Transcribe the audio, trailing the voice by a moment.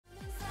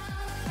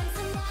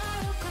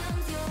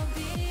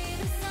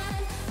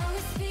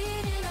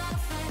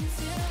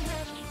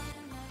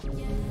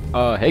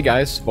Hey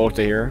guys,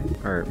 Volta here,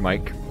 or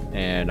Mike,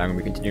 and I'm going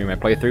to be continuing my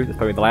playthrough. This is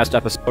probably the last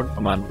episode.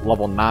 I'm on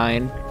level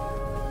 9,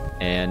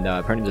 and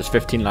apparently there's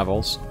 15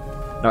 levels.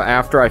 Now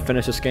after I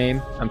finish this game,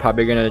 I'm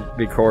probably going to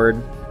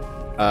record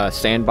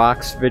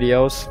sandbox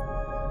videos.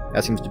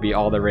 That seems to be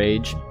all the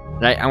rage.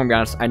 And I'm going to be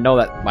honest, I know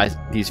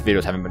that these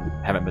videos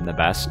haven't been the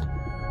best.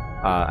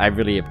 I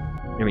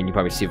mean, you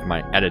probably see from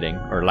my editing,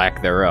 or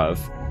lack thereof.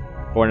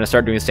 But when I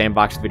start doing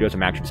sandbox videos,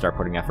 I'm actually going to start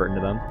putting effort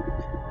into them.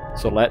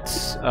 So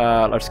let's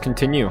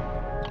continue.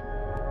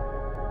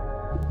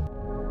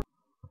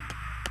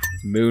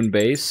 Moon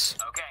base.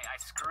 Okay, I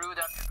screwed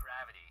up your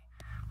gravity.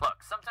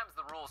 Look, sometimes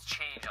the rules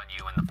change on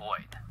you in the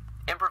void.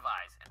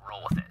 Improvise and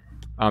roll with it.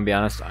 I'll be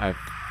honest,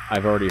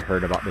 I've already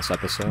heard about this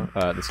episode,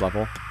 this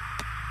level.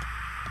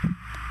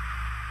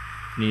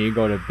 You need to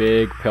go to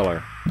big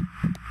pillar.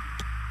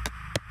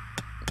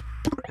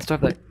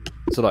 Stuff like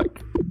so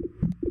like.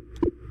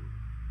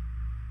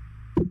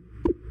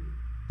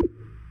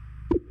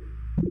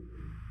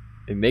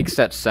 It makes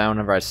that sound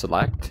whenever I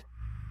select.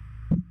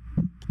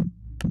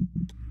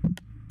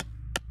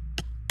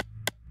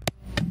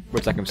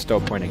 Looks like I'm still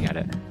pointing at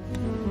it.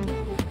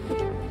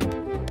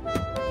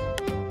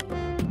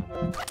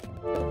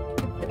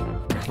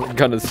 The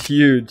gun is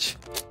huge.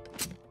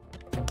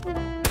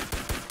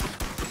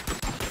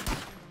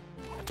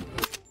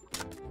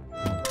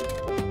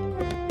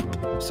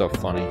 So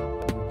funny.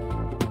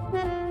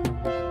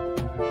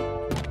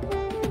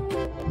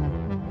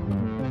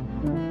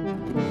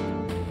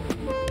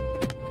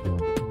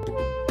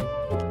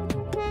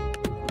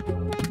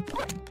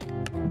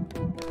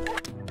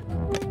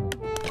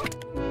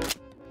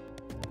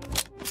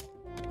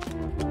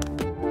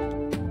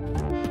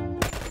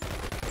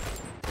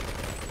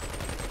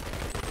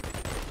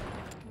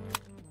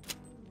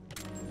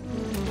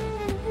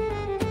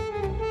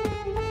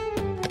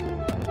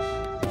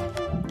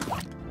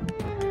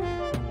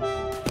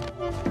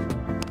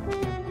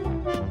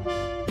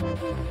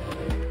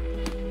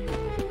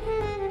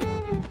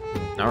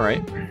 All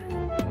right.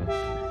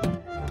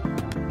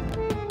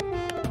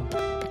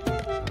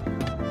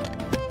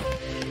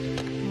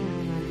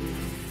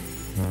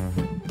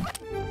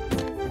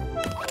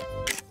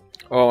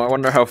 Oh, I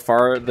wonder how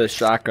far the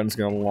shotgun's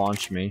gonna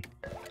launch me.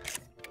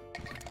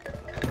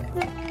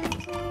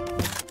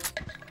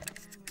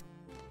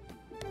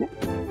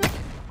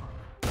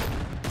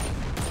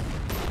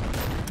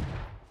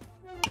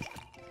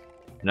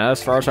 Not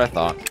as far as I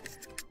thought.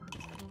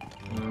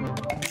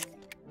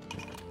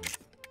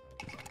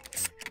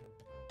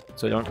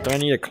 So do I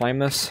need to climb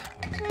this?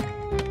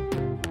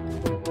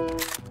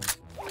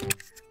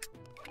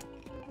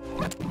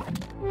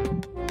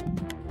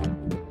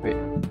 Wait.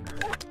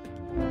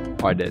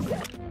 Oh, I did. I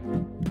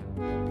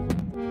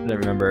didn't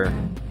remember.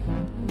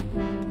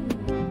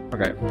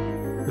 Okay.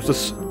 There's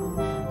this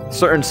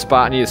certain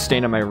spot I need to stay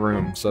in my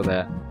room so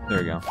that... There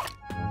we go.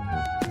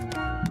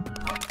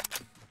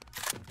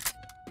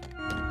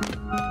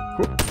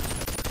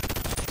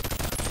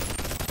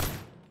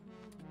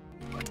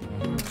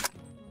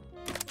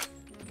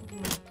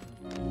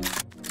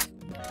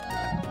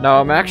 No,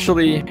 I'm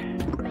actually...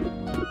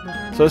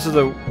 So this is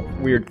a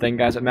weird thing,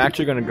 guys. I'm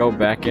actually going to go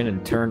back in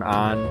and turn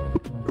on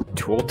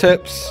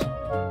tooltips.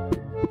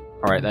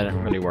 Alright, that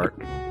didn't really work.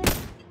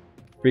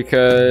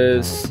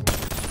 Because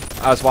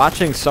I was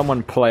watching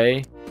someone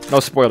play.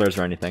 No spoilers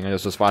or anything. I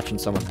was just watching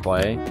someone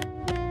play.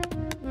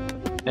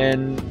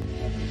 And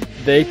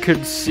they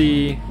could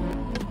see...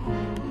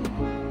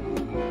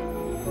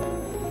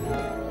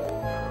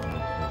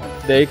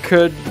 They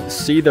could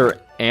see their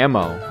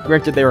ammo.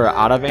 Granted, they were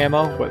out of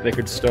ammo, but they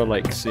could still,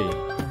 like, see.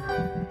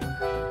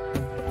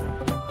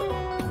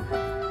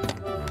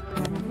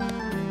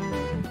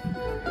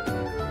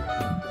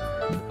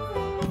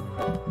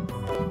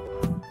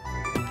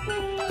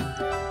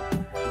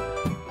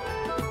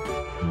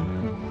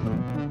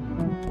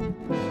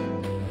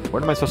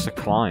 What am I supposed to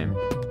climb?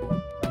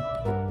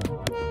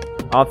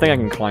 I don't think I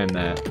can climb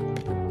that.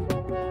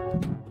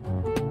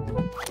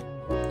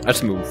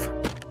 Let's move.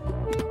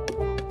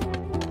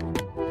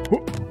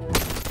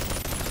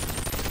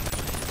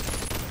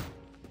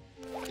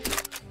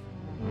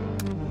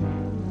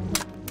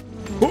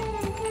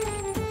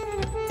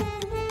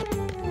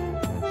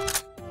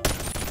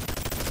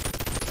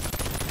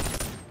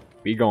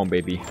 Be going,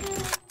 baby.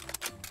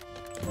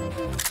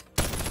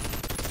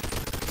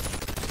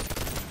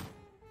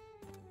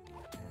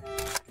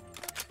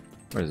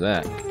 What is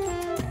that?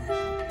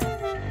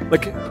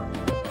 Like,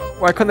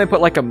 why couldn't they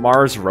put like a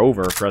Mars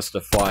rover for us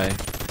to fly?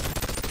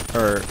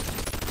 Or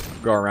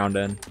go around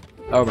in?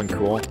 That would've been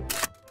cool.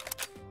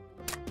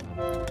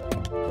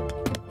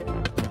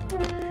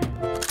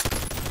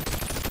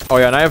 Oh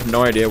yeah, and I have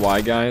no idea why,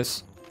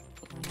 guys.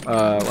 When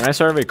I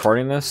started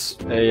recording this,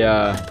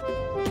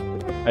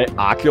 an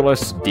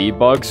Oculus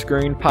debug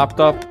screen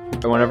popped up,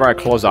 and whenever I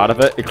close out of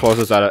it, it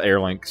closes out of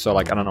Airlink, so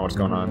like, I don't know what's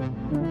going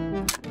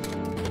on.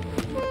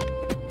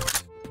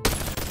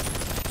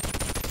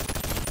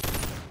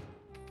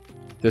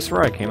 This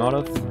where I came out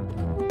of?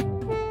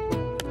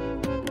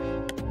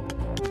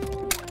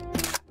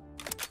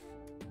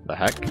 The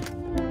heck?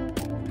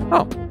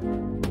 Oh.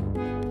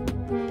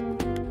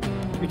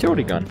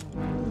 Utility gun.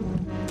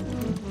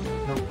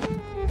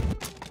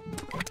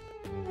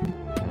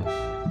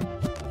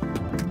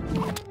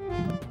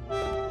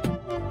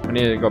 I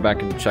need to go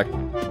back and check,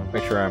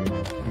 make sure I'm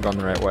going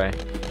the right way.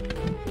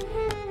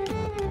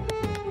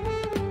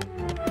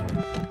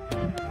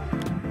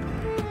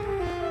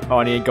 Oh,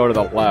 I need to go to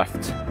the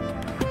left.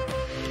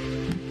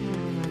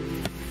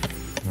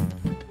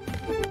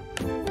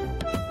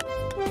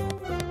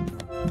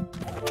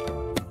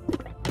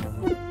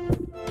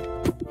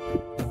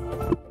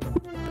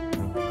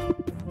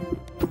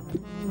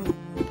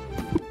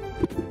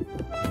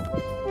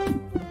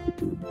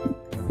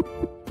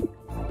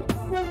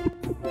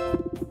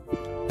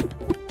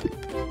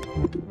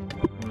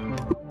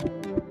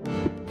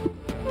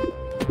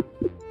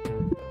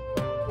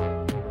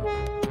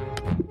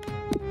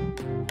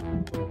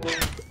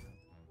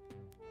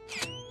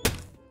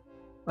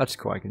 That's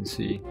cool, I can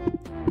see.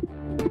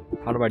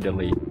 How do I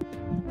delete?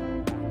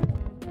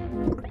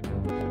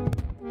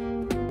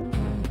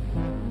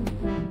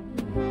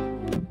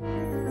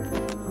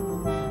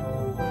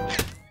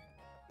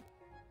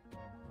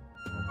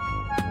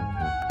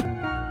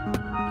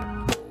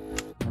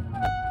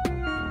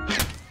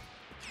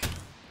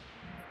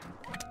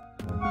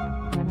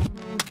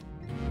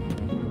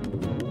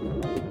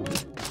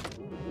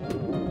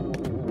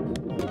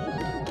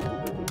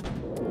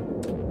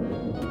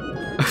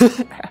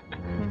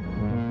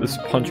 Just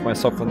punch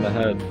myself in the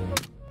head.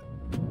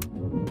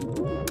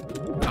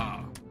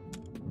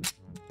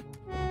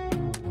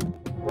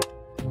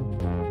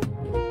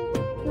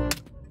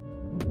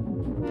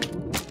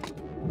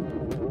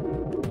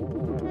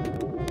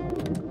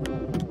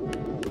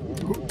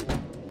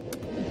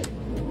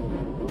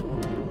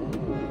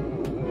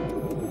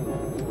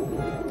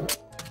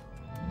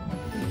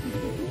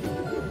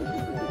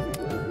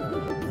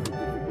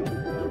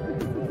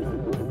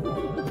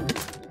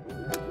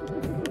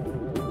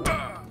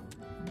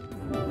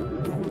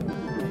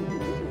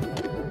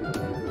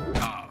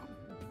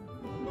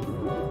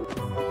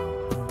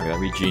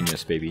 We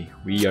genius, baby.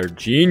 We are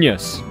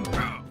genius.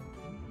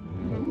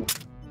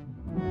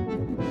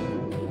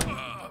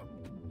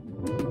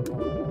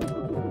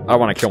 I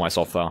want to kill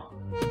myself though.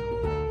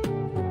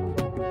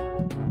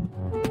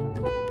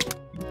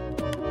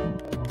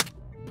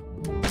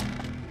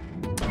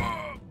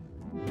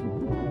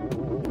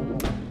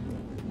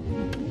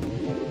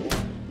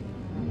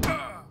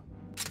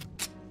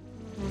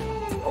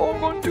 Oh, I'm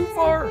going too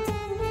far.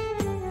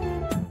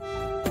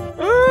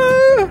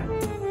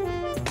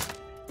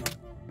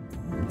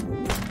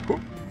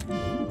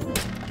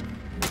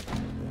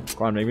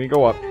 Come on, make me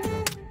go up.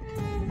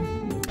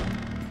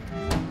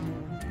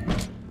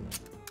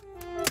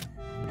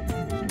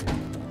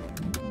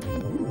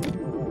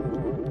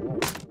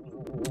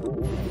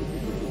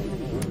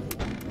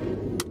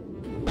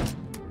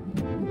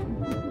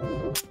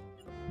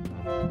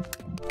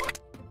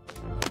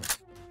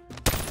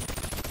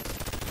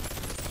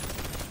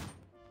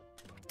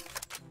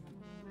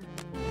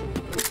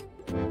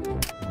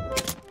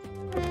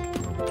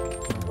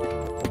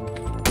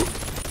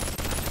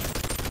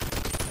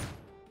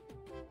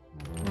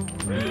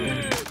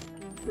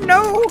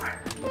 No!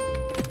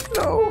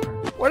 No!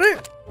 What is...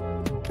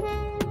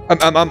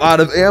 I'm out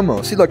of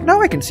ammo. See, look,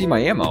 now I can see my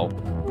ammo.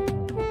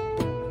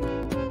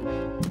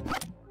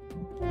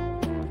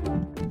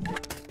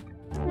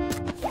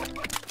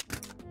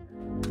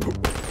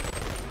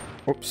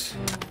 Oops.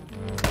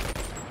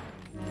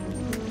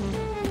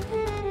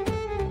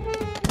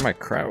 Oh my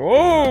crap.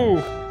 Whoa!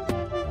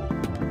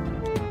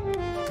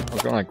 I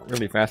was going like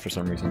really fast for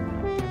some reason.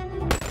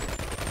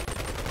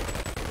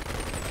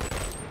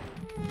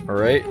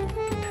 Alright.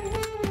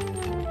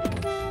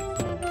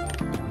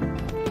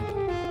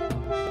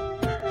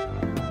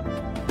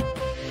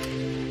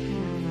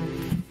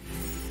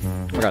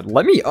 Oh my god,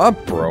 let me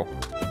up, bro.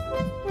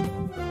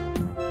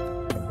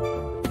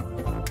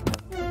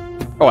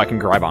 Oh, I can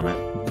grab on it.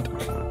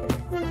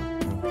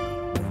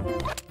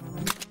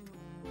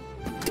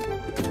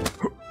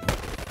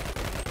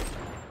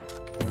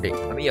 Hey,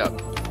 let me up.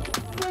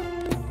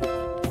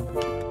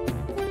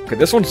 Okay,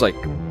 this one's like...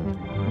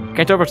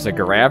 Can't tell if it's the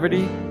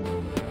gravity.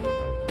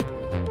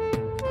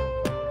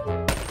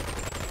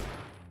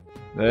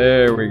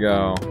 There we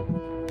go.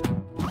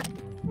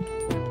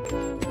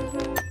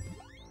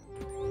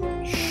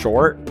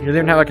 Short? You didn't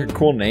even have like a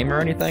cool name or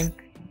anything?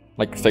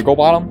 Like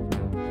Figglebottom?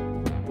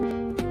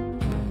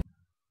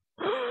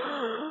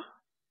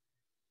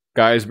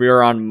 Guys, we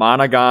are on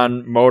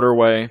Monaghan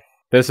Motorway.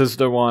 This is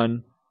the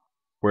one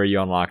where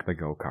you unlock the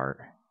go-kart.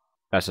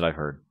 That's what I've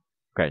heard.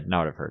 Okay, now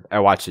what I've heard. I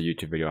watched a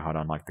YouTube video on how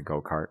to unlock the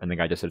go-kart, and the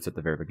guy just said it's at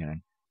the very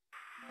beginning.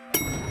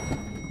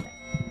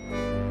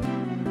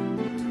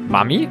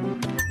 Mommy?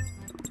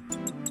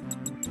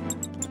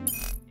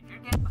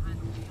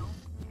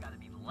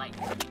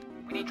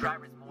 We need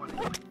drivers more than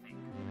you think.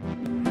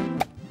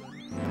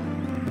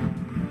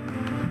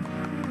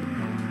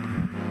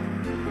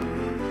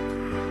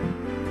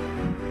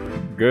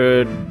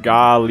 Good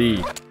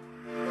golly.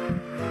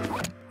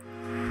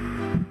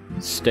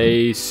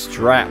 Stay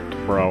strapped,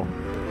 bro.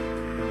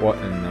 What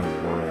in the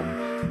world?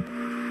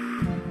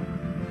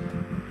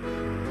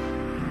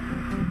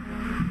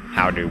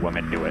 How do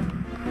women do it?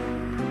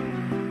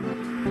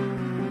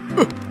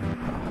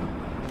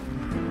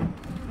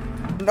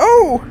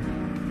 No!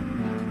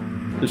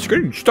 It's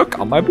getting stuck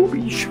on my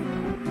boobies.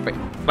 Wait,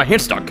 my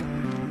hand's stuck.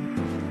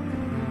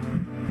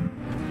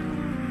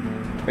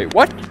 Wait,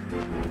 what?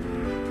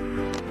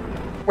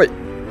 Wait.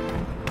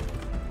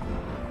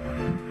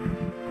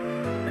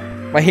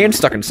 My hand's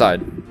stuck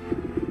inside.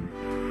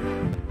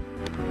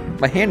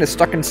 My hand is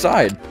stuck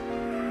inside.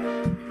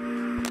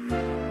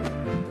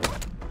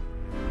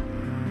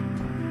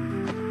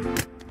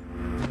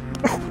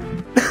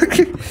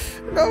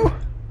 No.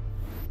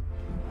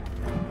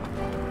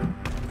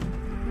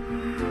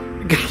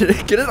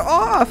 Get it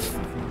off.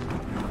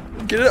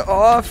 Get it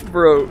off,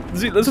 bro.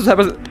 See, this is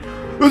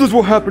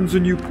what happens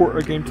when you port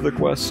a game to the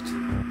Quest.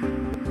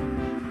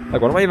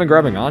 Like, what am I even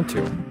grabbing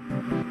onto?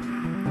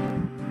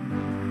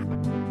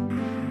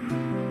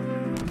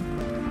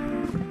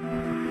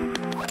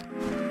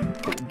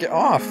 Get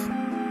off!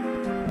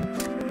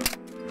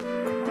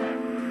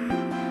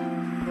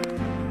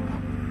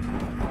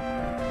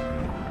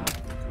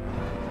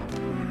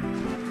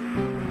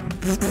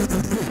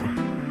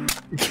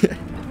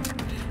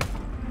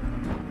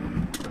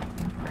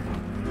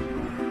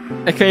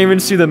 I can't even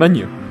see the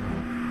menu.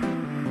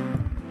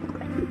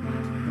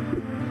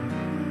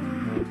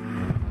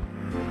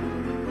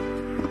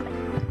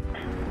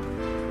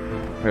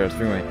 Wait, let's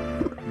bring my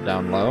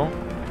down low.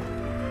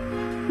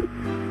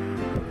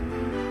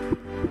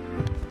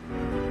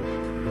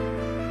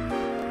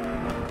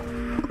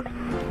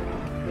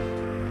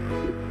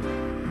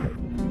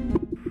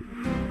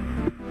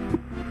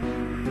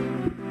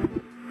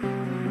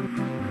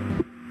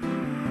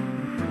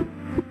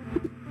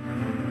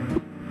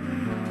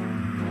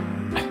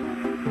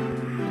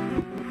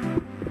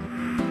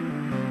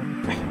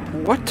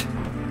 What?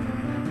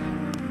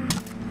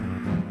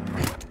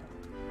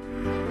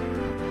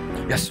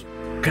 Yes.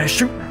 Can I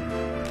shoot?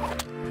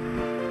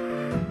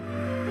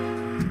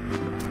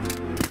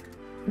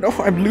 No,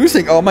 I'm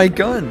losing all my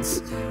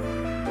guns.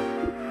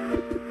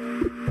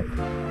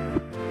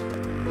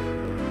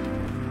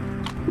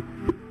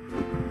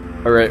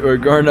 All right, we're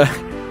going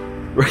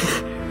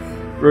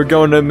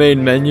to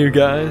main menu,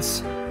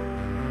 guys.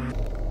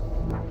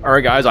 All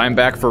right, guys, I'm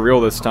back for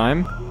real this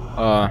time.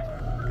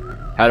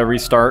 Had to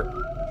restart.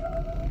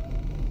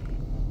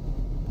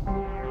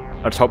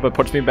 Let's hope it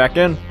puts me back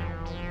in.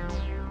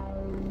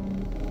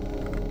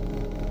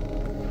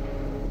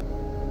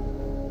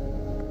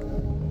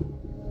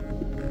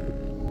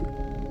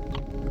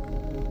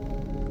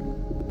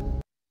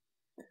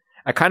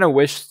 I kind of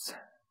wish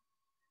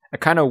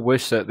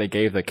that they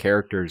gave the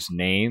characters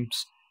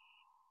names.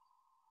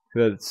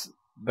 Because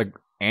the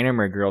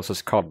anime girl's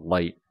just called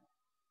Light.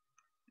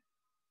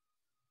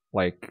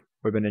 Like,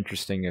 would have been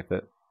interesting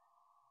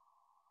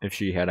if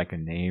she had like a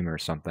name or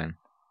something.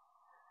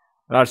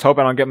 But I just hope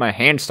I don't get my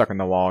hand stuck in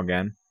the wall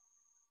again.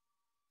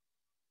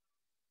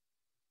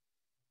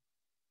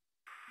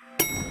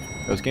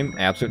 This game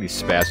absolutely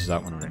spazzes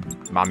out when I'm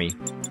mommy. If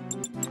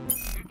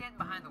you're getting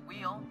behind the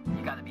wheel,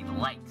 you gotta be the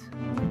light.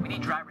 We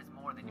need drivers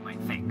more than you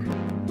might think.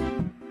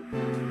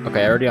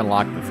 Okay, I already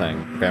unlocked the thing.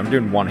 Okay, I'm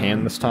doing one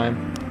hand this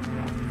time.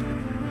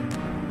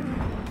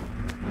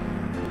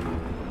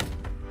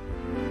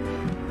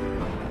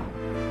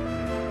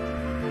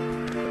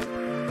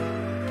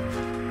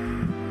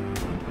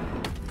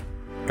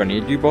 Do I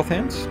need to do both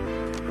hands?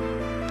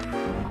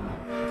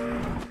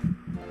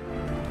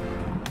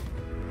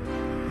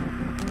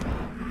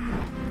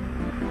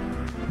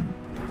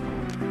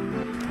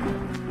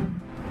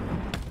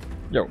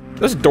 Yo,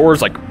 this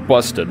door's like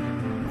busted.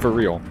 For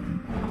real.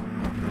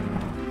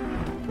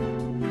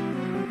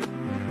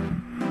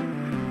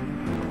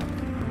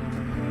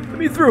 Let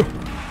me through.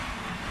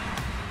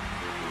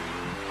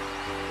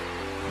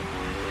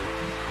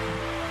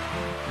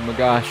 Oh my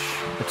gosh,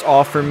 it's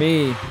all for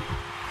me.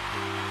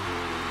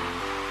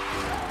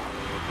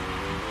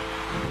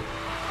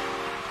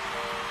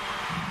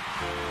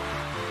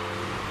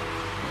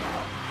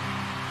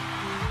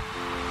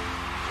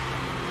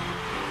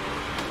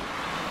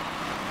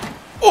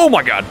 Oh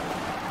my god!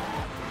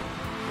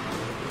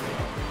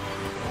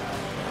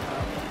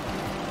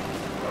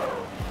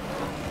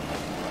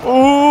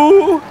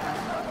 Oh!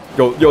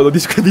 Yo,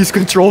 these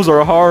controls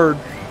are hard.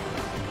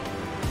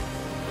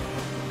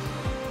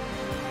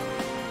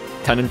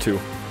 10 and 2.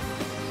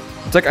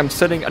 It's like I'm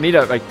sitting. I need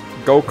to like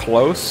go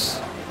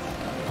close.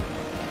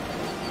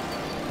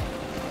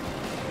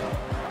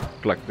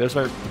 Look, there's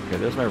my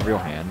real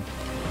hand.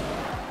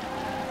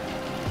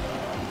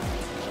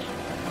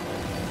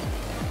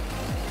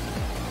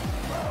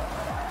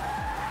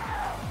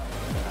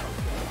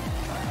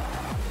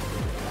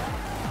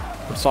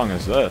 What song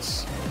is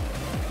this?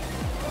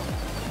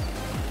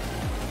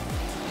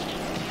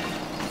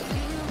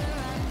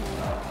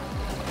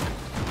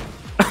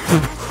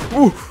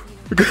 Ooh.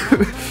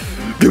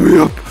 Give me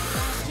up!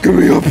 Give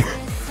me up!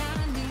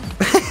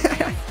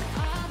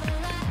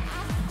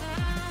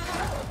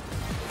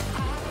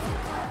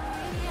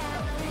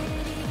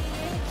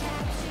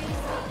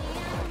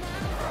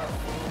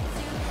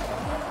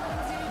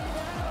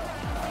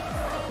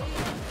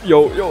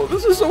 Yo,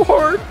 this is so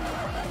hard.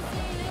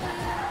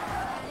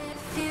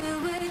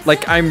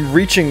 Like, I'm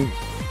reaching...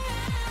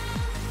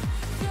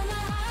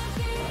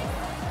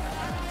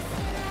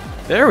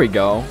 There we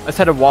go. I just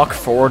had to walk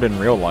forward in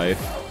real life.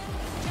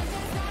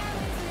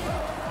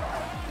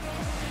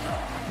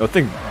 The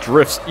thing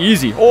drifts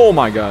easy. Oh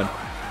my god.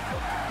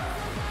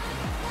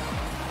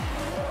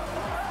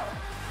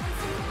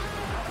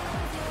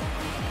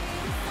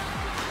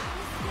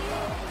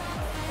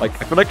 Like,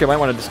 I feel like I might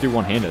want to just do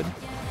one-handed.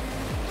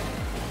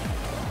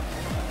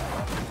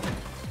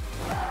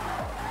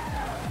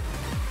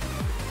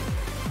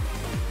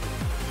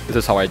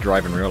 This is how I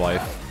drive in real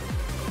life.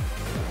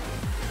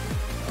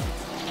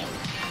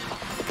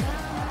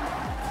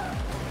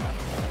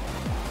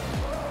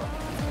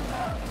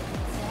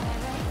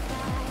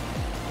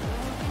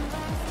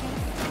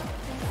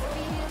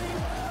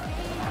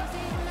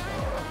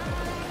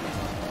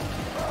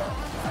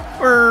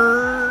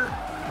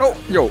 Oh,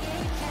 yo.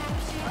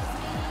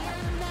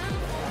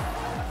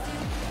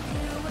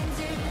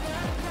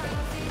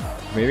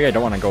 Maybe I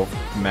don't want to go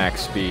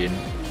max speed.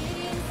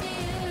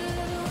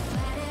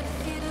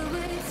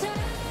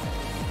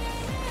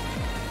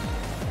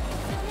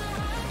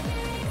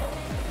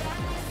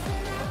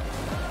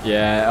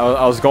 Yeah,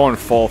 I was going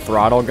full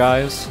throttle,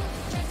 guys.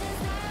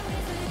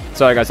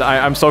 Sorry, guys,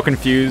 I'm so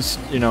confused,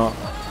 you know,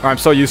 or I'm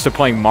so used to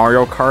playing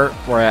Mario Kart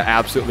where I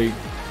absolutely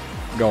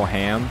go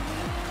ham.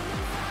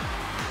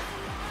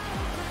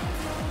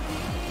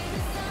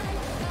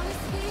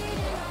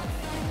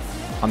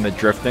 On the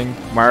drifting.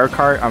 Mario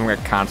Kart, I'm gonna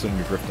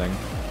constantly drifting.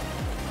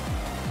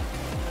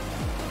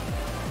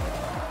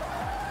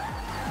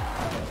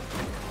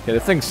 Okay, the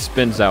thing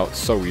spins out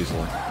so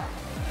easily.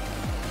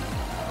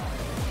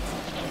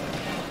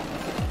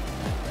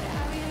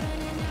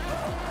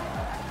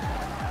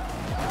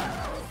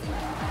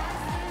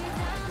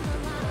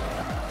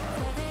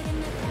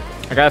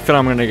 I got a feeling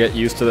I'm gonna get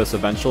used to this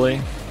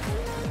eventually.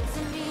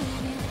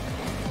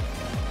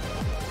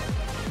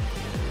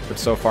 But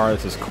so far,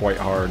 this is quite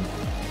hard.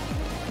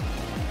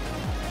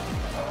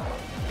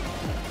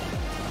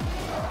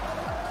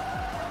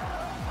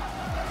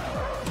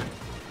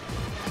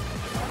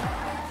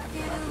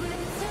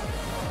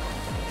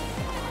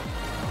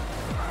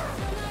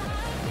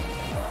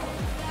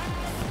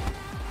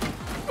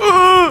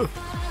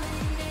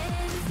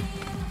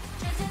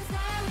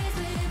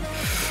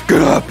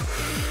 Get up!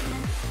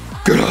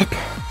 Get up!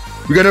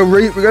 We gotta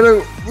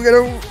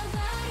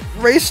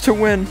race to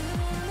win.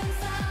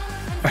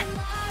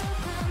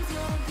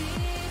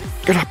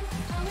 Get up!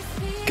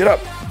 Get up!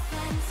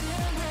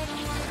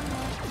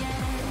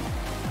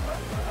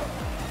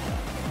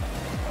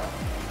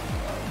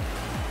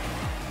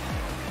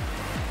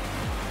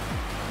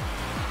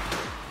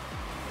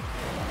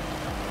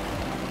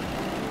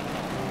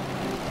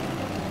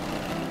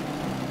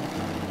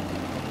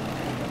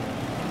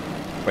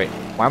 Wait,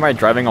 why am I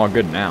driving all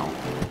good now?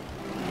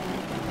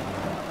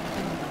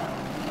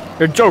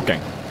 You're joking.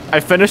 I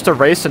finished a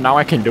race and now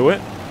I can do it?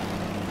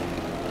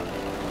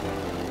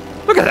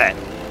 Look at that!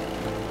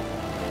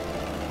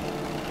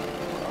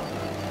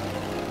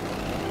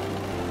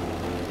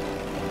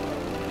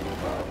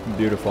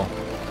 Beautiful.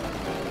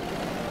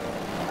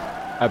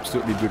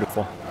 Absolutely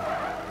beautiful.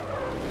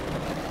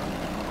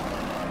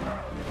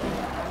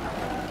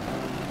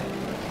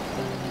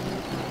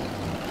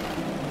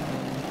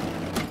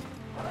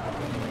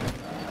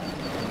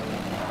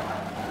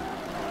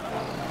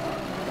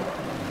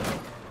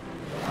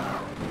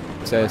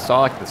 So I saw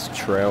like this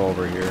trail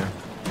over here.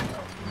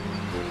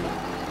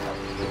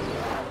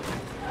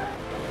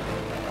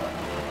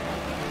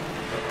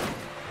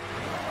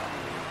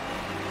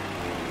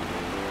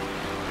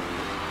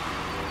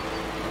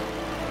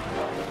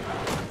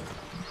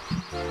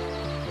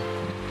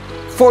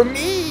 For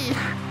me!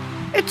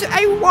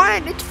 I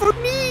won! It's for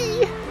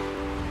me!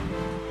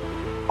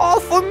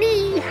 All for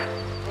me!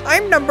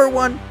 I'm number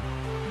one!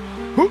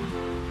 Huh?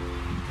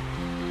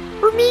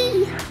 For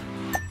me!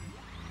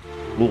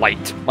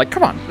 Light. Like,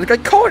 come on. Like,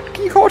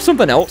 can you call it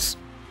something else?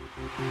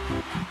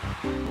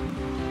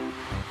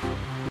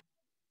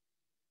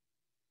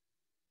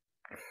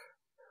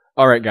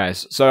 Alright,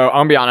 guys. So, I'm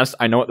gonna be honest.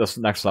 I know what this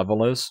next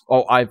level is.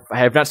 Oh, I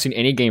have not seen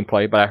any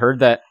gameplay, but I heard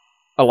that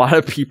a lot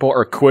of people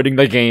are quitting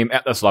the game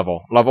at this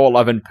level. Level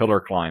 11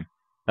 Pillar Climb.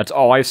 That's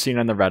all I've seen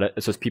on the Reddit.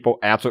 It's just people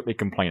absolutely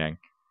complaining.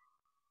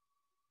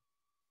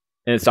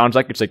 And it sounds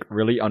like it's, like,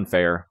 really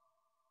unfair.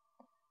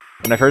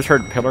 When I first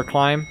heard Pillar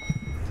Climb...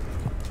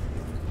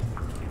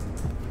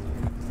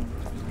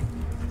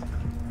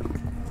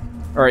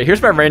 Alright,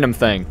 here's my random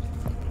thing.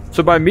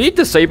 So by me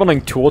disabling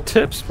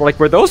tooltips,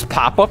 were those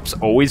pop-ups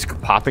always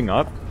popping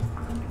up?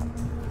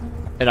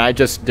 And I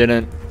just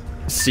didn't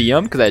see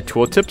them because I had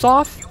tooltips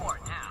off?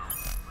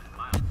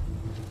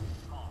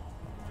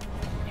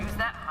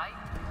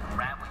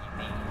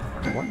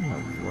 What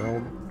in the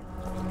world?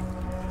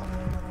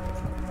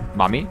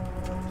 Mommy?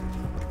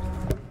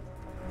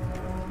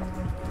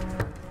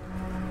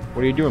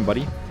 What are you doing,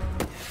 buddy?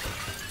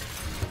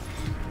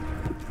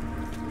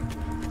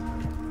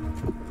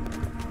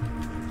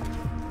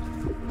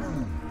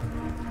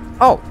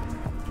 Oh!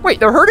 Wait,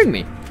 they're hurting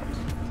me.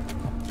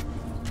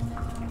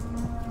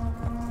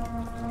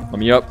 Let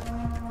me up.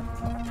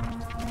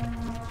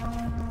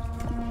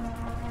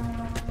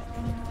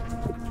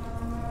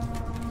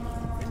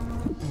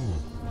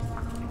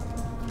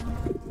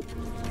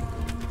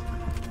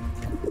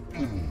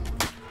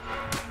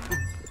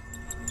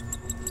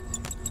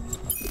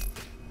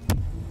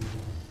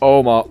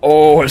 Oh my!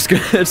 Oh, it's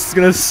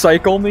gonna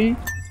cycle me.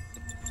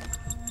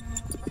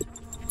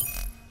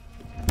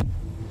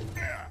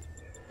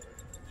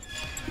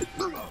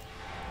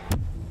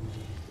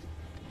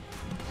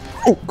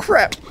 Oh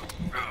crap!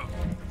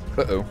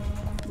 Uh-oh.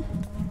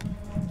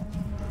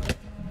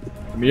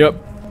 Let me up.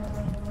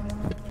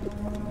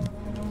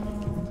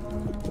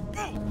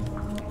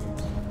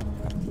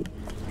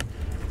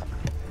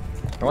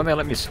 Why won't they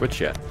let me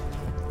switch yet?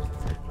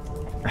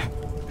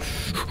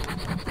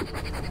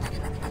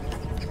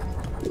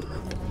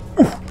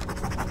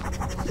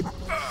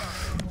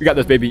 We got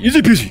this, baby.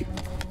 Easy peasy.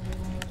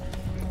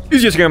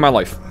 Easiest game of my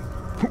life.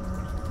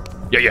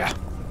 Yeah, yeah.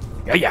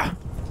 Yeah, yeah.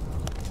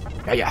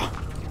 Yeah, yeah.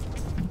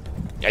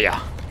 Yeah, yeah.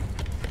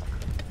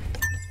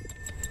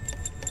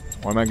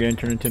 What am I getting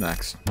turned into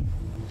next?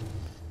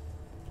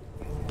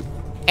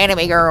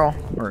 Anime girl.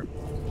 Or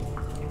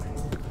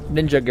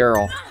ninja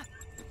girl.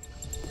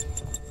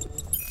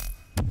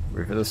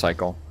 Wait for the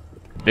cycle.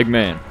 Big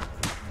man.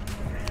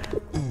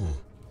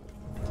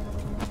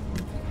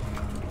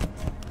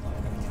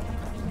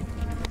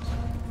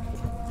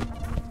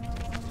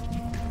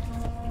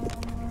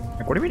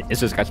 Like, what do you mean is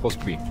this guy supposed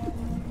to be?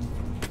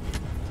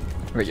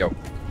 Wait, yo.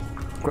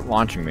 Quit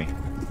launching me.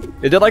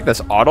 It did like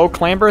this auto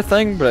clamber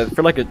thing, but I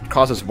feel like it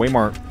causes way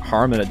more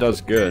harm than it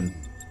does good.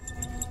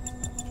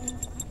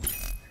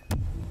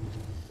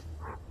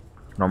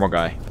 Normal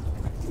guy.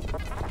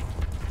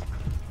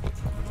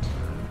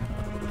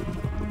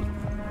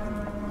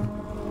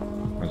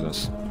 What is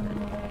this?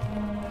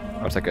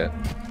 Oh, it's like a...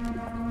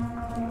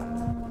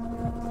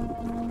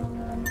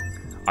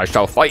 I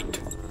shall fight!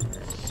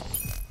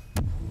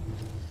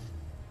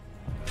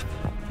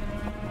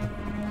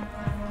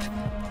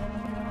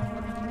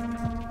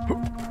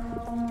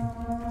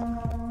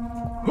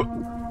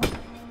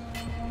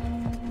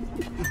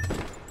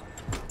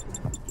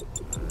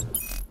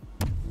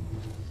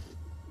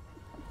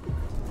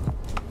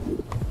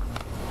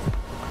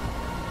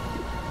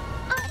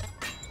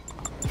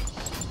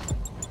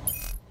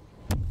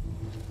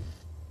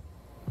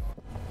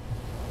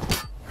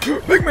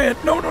 Big man!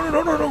 No, no, no,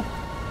 no, no, no!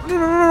 No, no,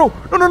 no,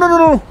 no, no, no, no,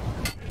 no!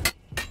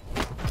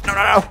 No,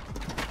 no, no!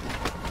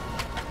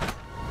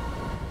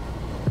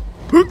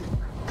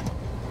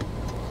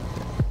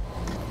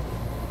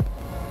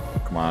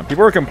 Come on,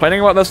 people are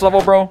complaining about this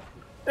level, bro.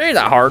 It ain't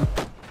that hard.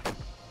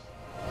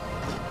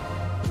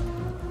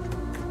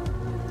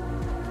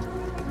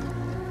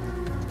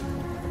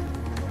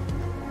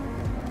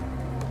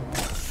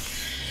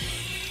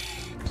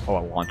 Oh,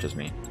 it launches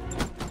me.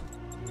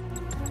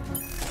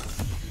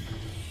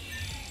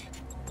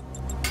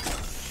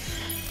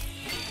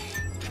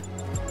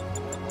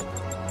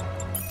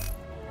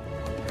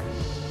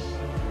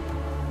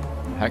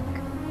 Heck.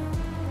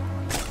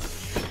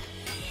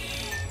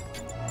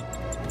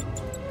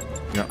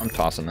 No, I'm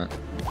tossing it.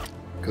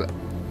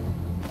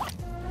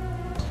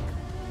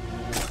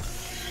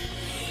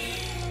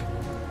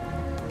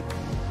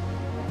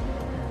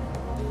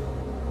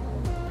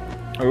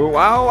 Oh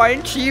wow, I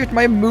achieved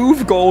my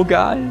move goal,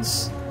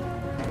 guys.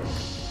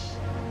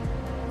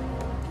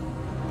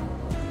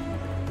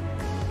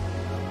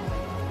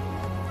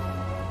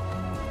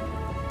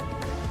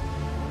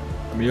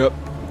 Let me up.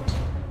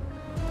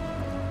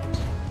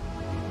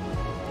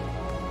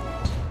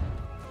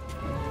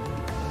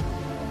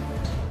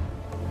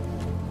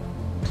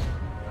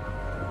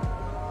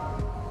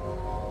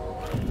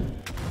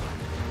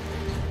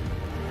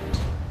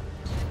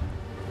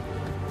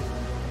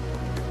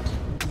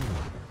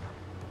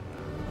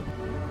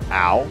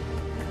 Ow.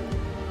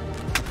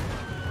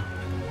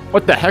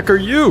 What the heck are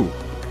you?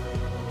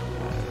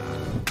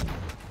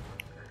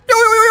 Yo, yo,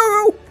 yo, yo,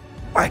 yo!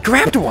 I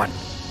grabbed one!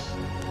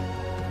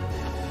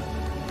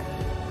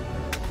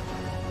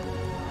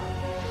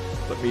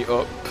 Let me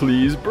up,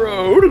 please,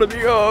 bro. Let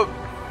me up.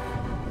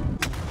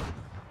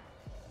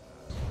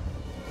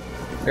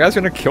 The guy's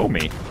gonna kill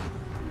me.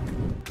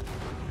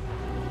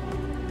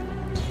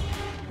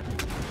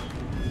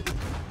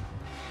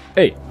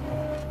 Hey.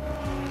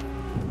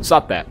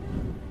 Stop that.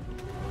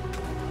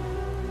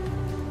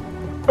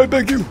 I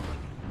beg you.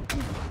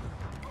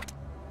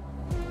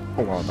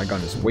 Oh wow, my gun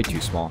is way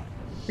too small.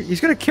 He's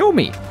gonna kill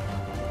me.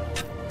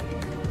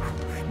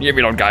 Leave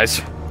me alone, guys.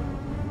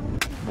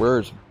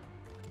 Where's...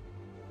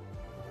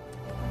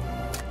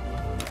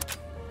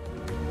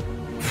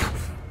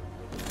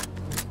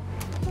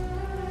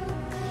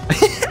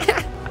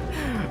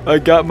 I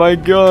got my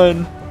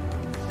gun.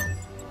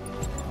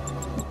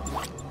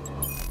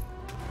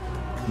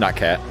 Not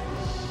cat.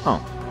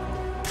 Oh.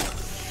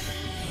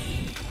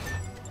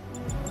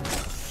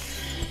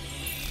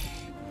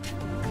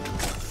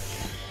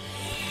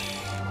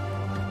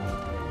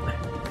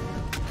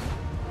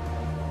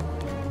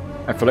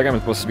 I feel like I'm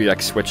supposed to be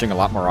like switching a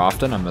lot more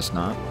often. I'm just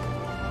not.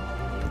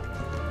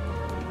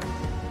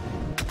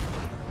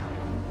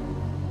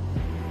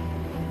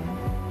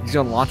 He's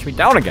gonna launch me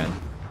down again.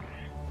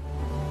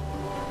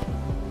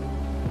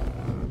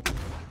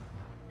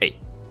 Hey,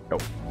 go.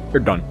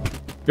 You're done.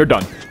 You're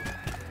done.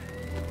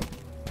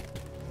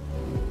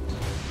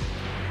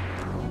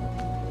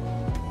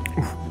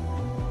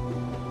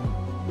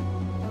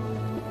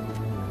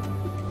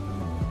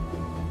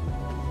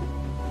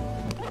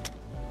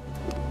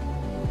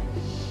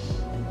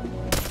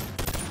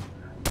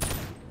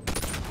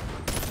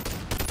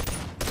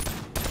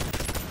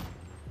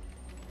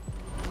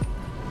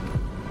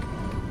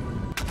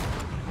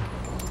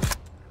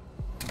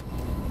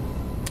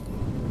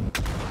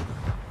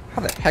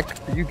 How the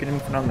heck are you getting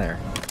anything on there?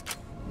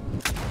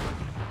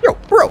 Yo,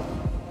 bro!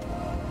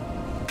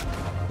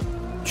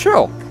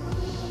 Chill!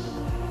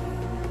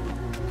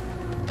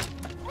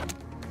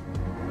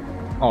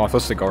 Oh, I'm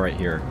supposed to go right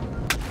here.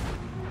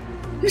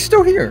 He's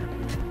still here!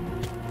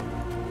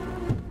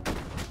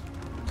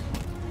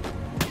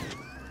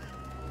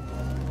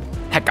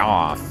 Heck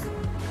off!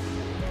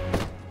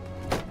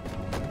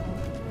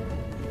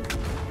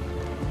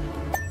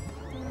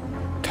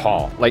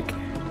 Tall. Like,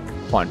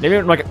 come on,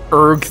 maybe like an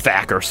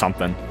erg-thack or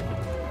something.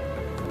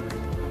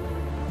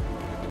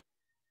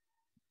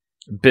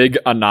 Big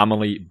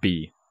Anomaly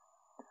B.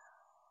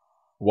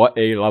 What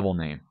a level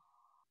name.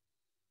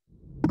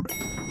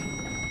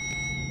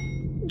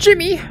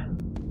 Jimmy!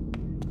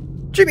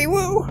 Jimmy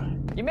Woo!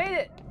 You made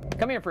it!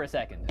 Come here for a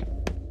second.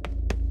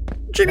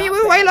 Jimmy Not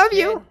Woo, bad, I love kid.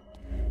 you!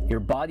 Your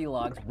body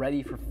log's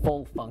ready for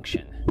full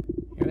function.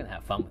 You're gonna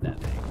have fun with that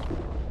thing.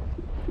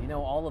 You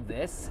know, all of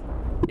this,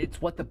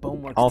 it's what the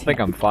Boneworks I don't think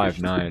team I'm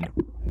finished. 5'9".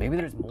 Maybe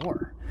there's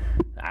more.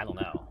 I don't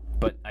know.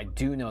 But I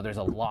do know there's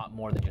a lot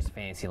more than just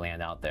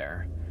Fantasyland out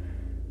there.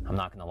 I'm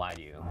not gonna lie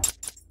to you.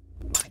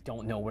 I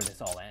don't know where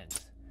this all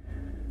ends.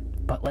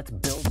 But let's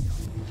build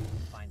something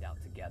and find out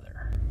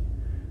together.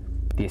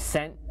 The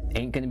ascent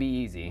ain't gonna be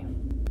easy,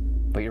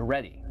 but you're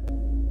ready,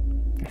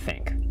 I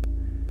think.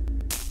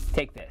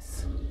 Take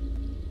this.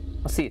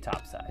 I'll see you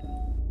topside.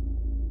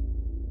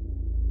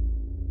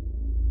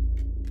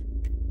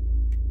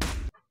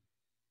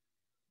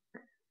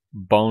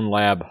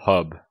 Bonelab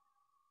Hub.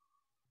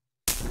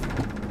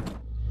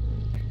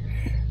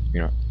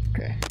 You know,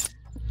 okay.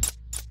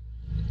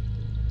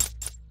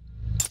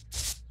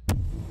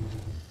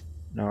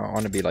 No, I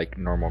want to be like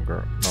normal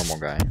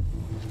guy.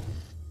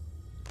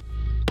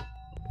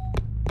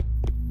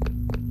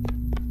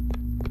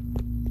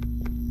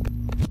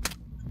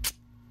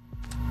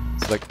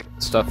 It's like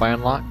stuff I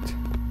unlocked.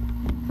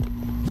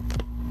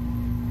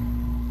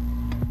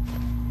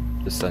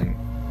 Just saying.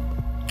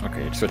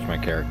 Okay, switch my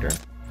character.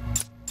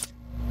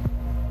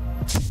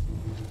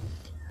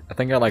 I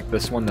think I like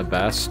this one the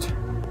best.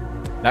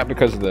 Not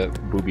because of the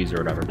boobies or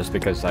whatever, just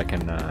because I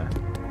can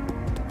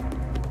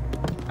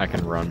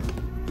run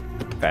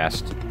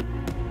fast.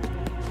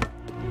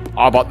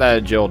 All about that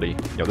agility.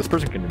 Yo, this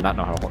person can not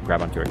know how to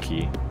grab onto a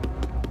key.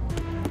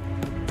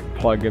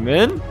 Plug him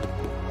in.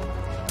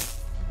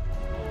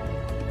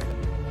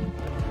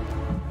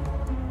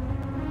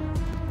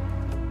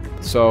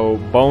 So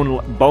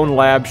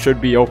Bonelab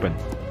should be open,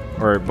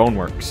 or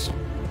Boneworks.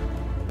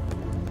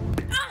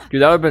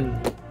 Dude, that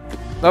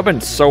would've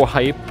been so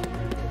hype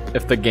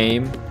if the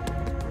game.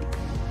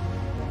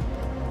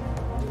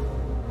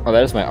 Oh,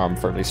 that is my arm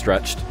firmly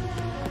stretched.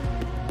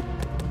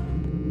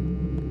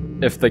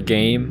 If the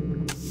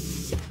game,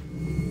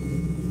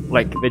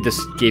 like, they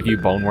just gave you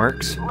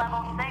Boneworks.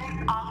 Level 6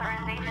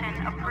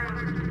 authorization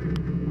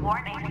approved.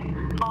 Warning,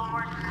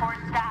 Boneworks core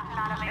staff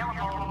not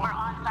available for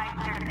on-site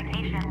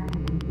certification.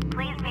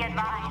 Please be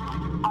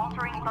advised,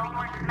 altering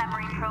Boneworks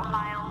memory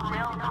profile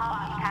will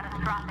cause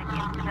catastrophic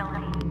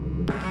instability.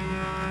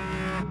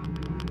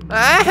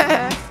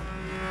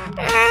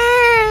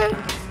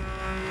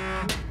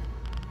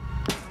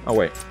 Oh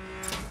wait.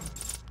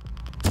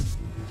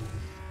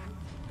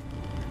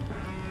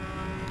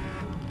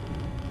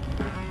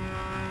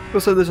 Who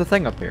said there's a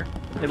thing up here?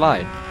 They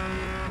lied.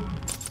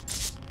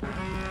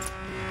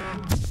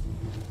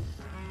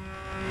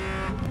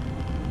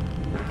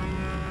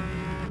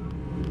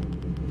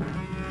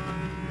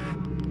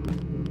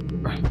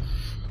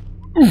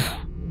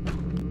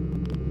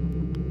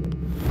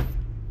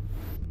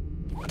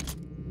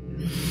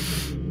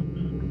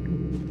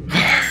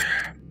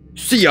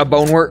 See ya,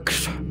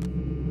 Boneworks.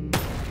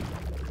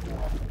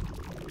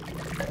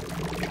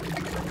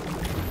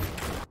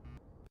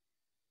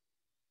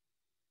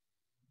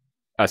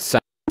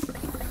 Ascent.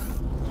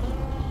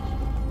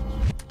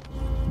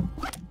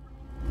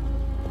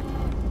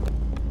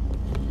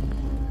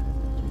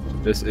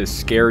 This is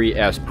scary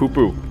as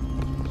poo-poo.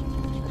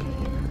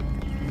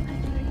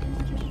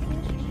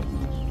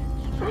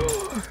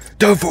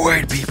 The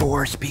Void people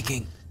are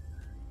speaking.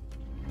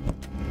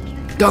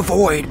 The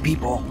Void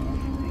people.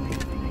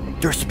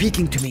 They're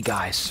speaking to me,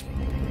 guys.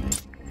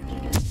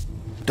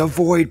 The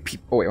Void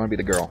people. Oh wait, I want to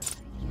be the girl.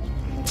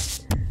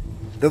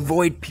 The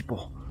Void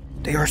people.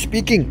 They are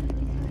speaking.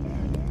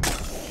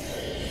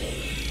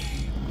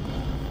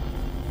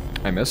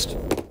 I missed.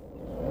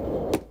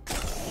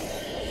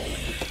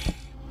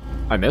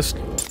 I missed.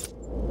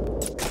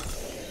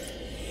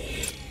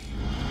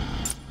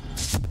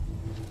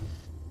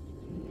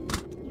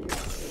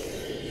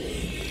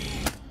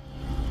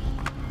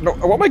 No,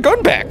 I want my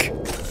gun back!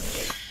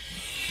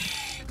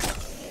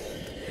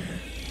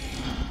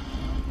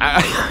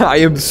 I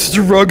am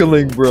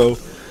struggling, bro.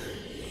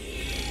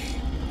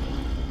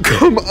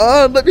 Come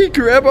on, let me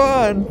grab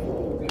on!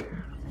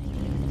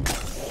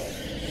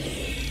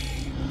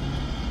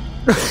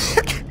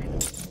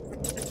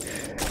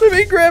 Let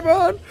me grab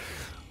on!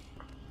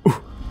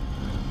 Ooh.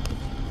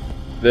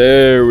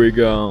 There we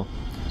go.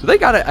 So they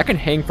got it. I can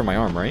hang from my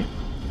arm, right?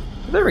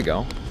 There we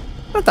go.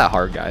 Not that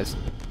hard, guys.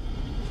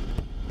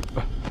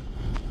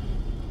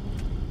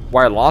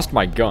 Why I lost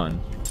my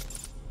gun.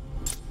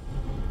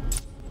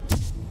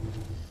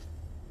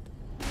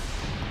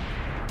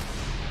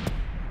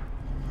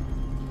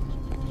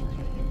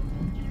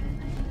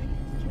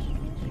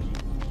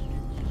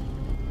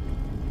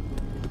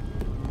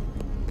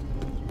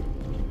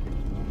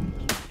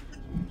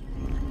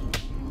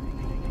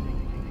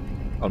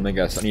 Oh my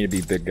gosh, I need to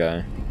be big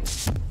guy.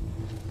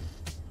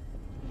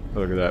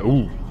 Look at that.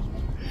 Ooh.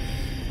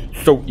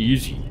 So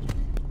easy.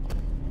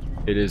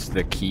 It is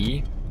the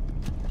key.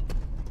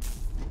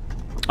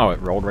 Oh, it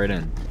rolled right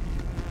in.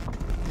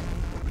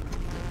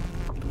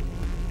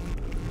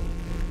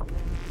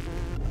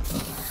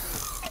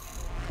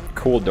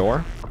 Cool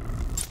door.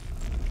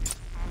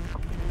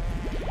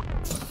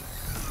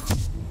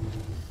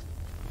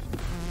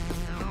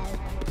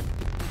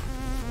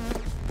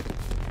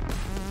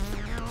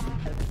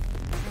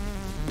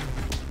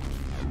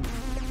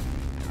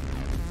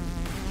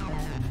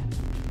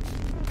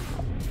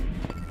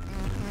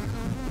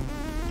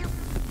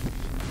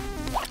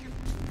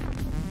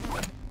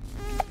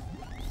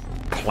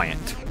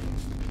 Plant.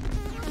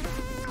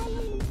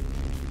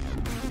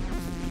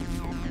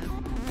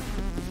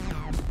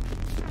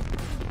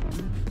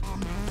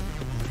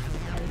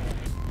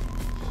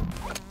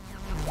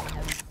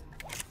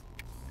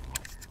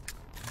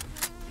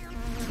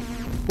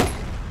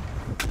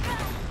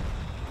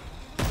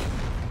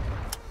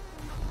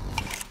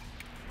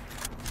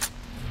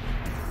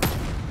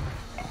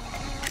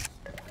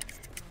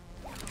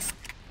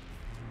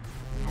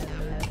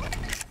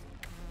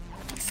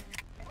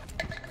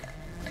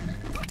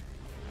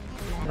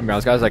 I mean,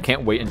 guys, I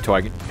can't wait until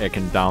I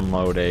can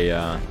download a.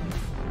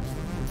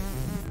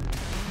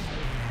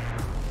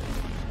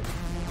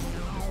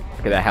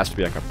 Okay, that has to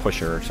be like a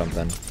pusher or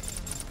something.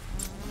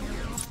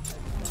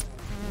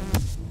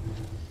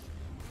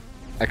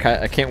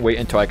 I can't wait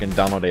until I can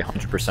download a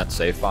 100%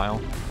 save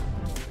file,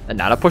 and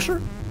not a pusher.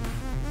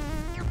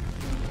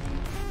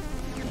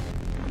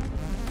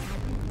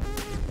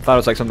 I thought it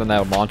was like something that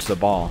would launch the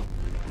ball.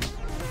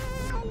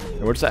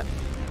 What's that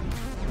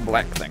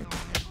black thing?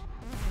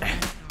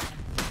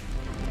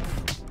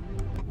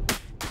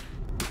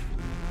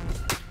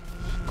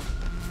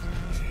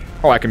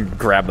 Oh, I can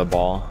grab the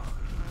ball.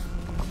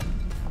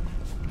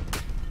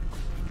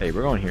 Hey,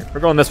 we're going here. We're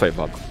going this way,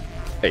 bub.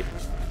 Hey.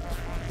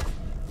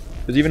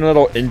 There's even a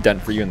little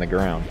indent for you in the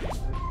ground.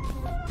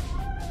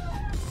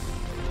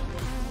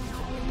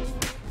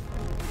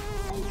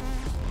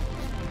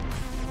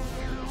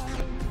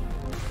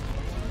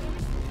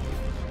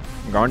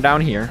 I'm going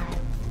down here.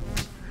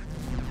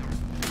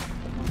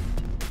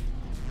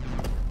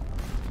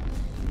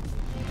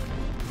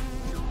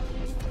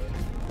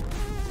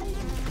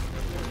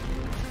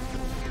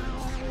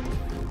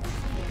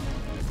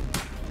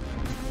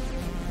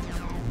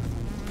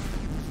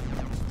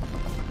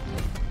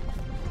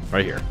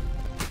 Right here.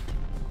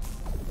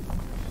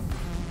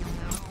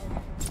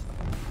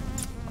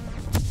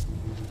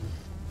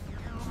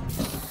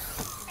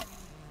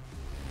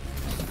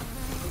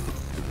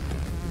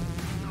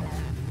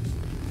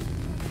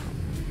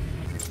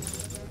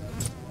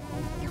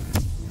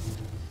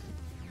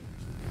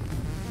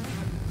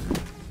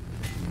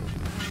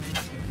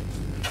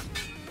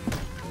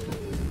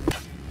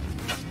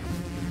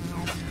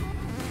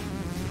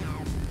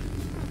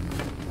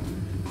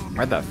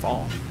 Where'd that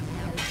fall?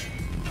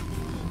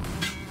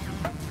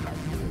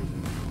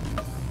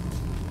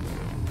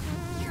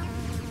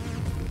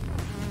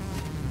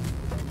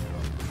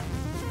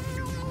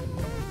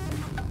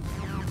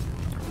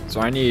 So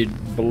I need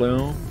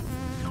blue.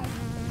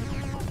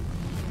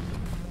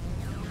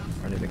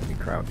 I need to make me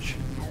crouch.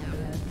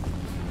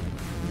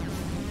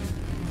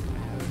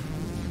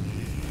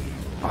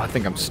 Oh, I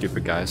think I'm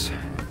stupid, guys.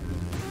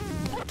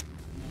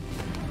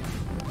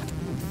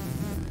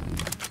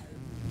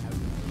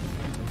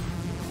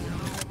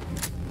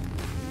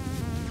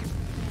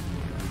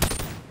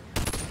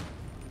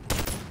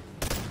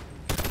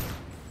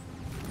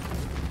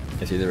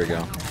 I see, there we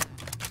go.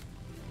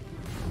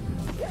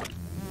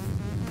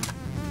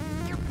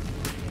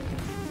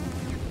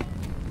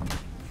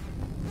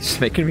 It's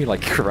making me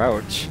like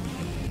crouch.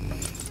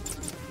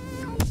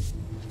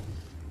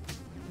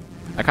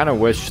 I kind of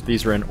wish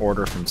these were in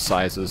order from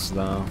sizes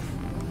though.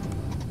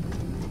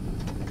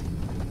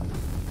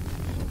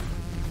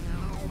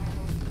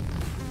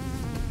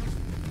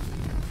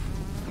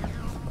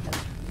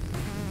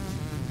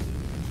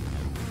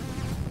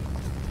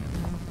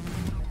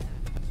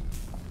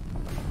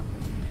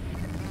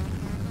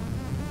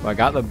 Well, I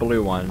got the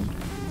blue one.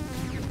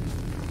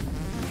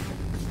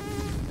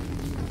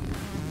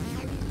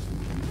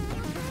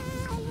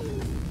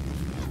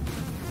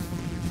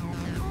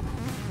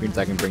 Means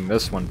I can bring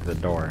this one to the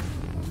door.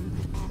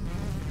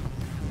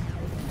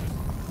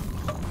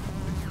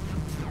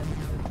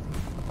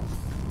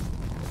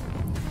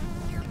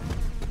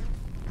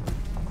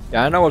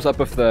 Yeah, I know what's up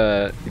with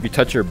the if you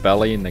touch your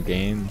belly in the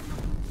game.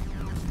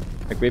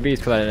 Like maybe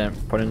it's because I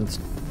didn't put in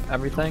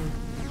everything.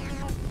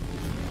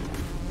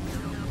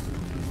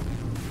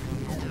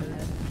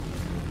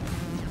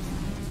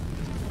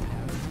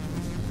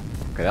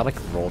 Okay, that like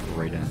rolled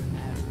right in.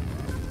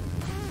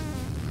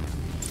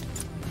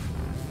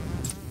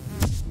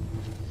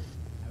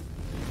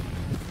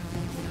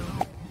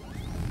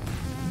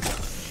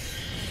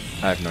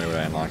 I have no idea what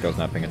I unlocked. I was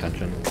not paying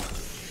attention.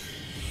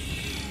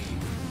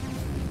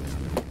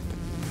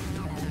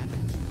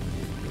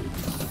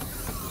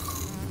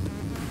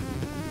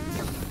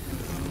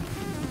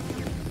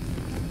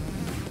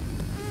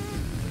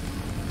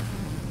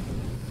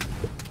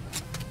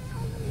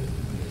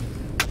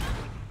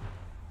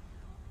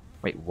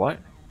 Wait, what?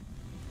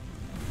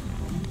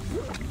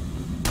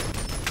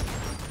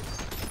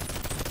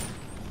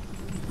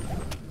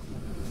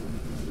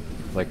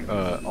 Like,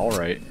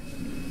 alright.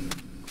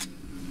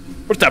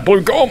 What's that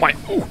blue go? Oh my!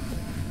 Oh!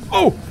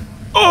 Oh!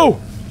 Oh!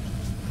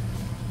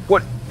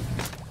 What?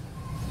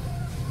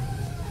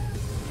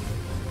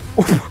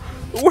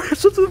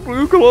 Where's the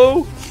blue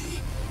glow?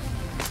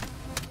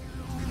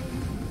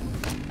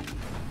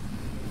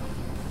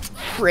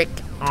 Frick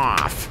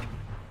off!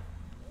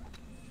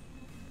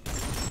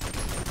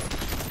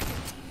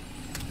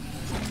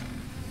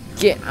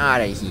 Get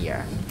out of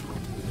here.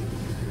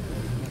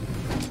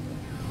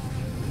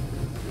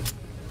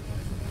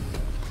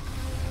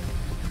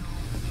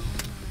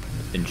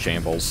 In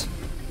shambles.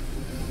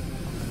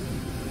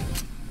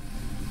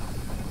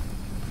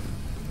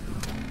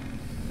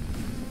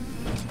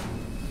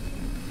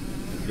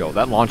 Yo,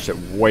 that launched it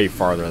way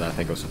farther than I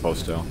think it was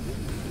supposed to.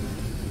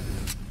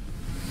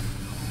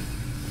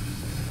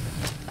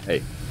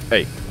 Hey,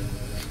 hey.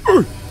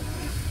 No,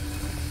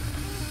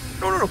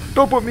 no, no,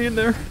 don't put me in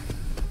there.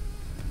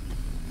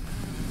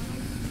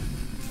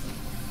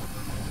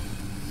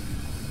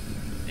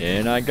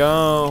 In I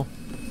go.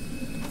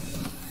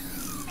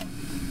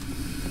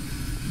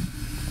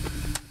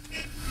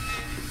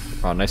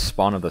 Oh, nice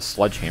spawn of the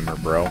sledgehammer,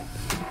 bro.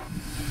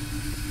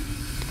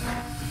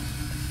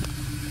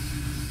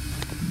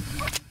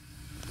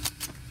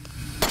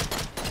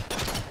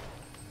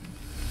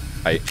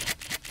 Right.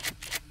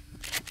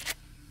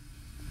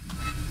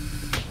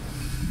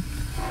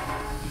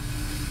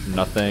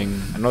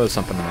 Nothing. I know there's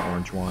something in the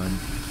orange one.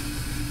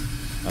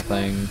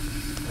 Nothing.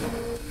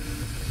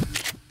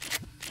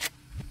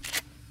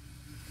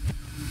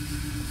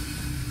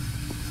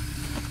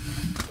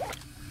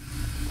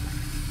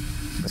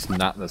 It's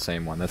not the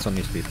same one. This one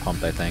needs to be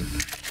pumped, I think.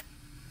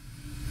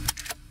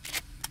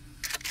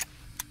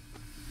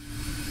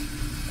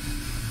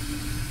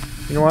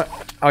 You know what?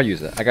 I'll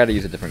use it. I gotta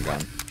use a different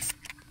gun.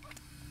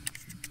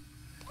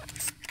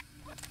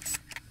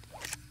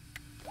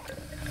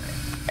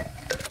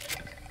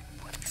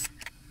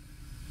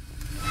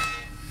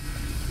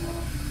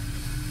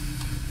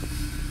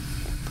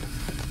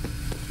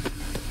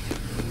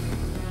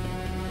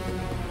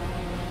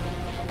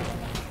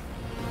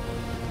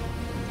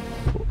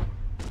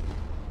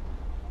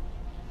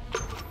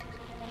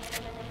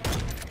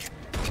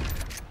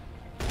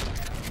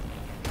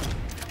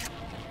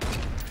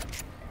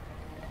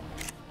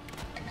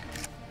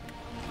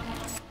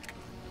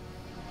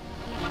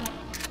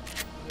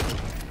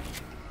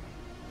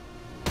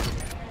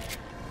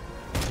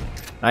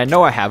 I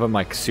know I have him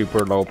like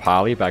super low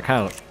poly, but I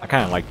kind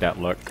of like that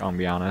look. I'll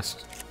be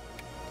honest.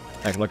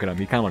 Like, look at him.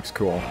 He kind of looks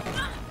cool.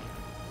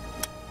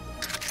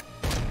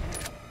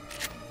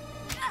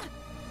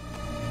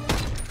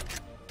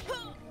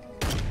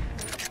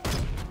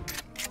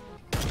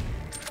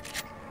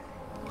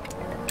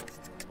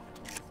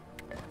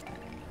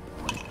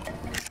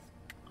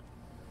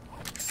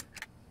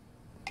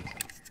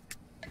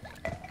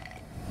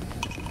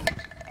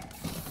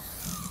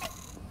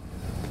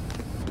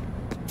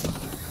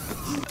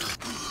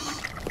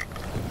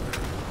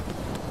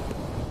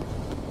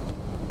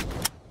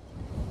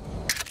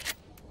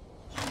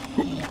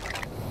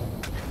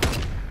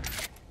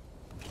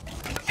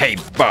 Hey,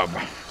 bub.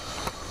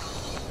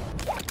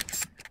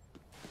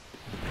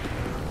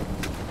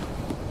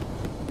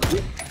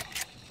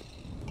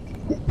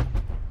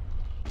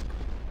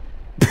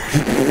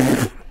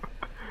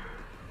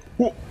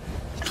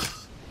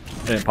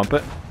 Didn't pump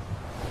it.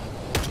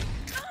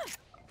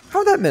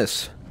 How'd that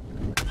miss?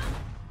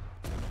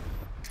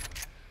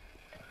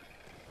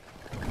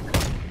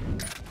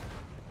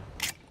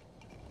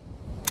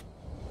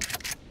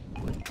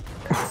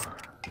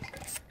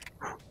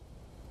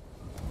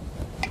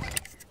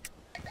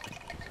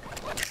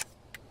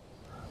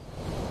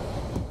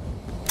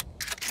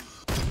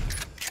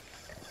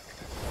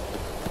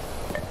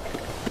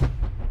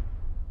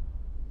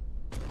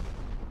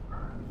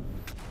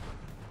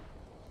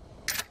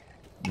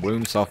 blew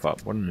himself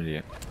up. What an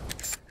idiot.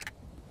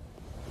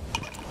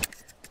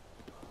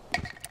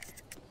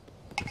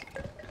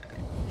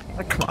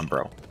 Like, come on,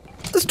 bro.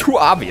 This is too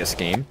obvious,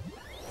 game.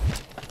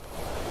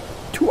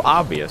 Too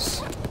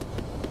obvious.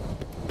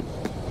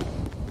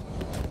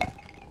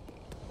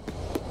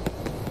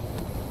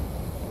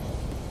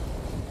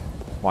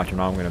 Watch him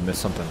now, I'm gonna miss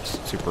something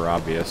super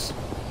obvious.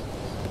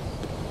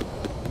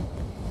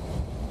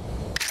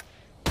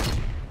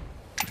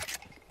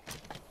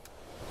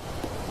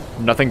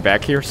 Nothing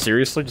back here?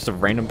 Seriously? Just a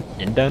random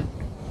indent?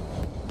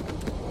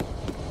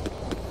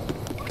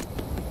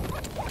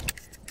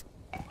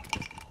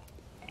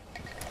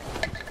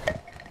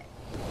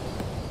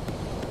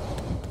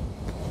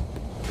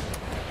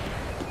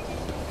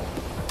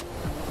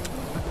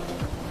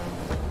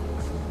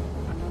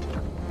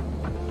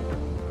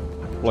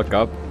 Look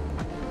up.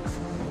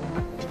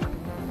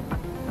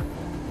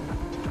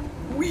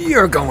 We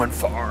are going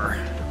far.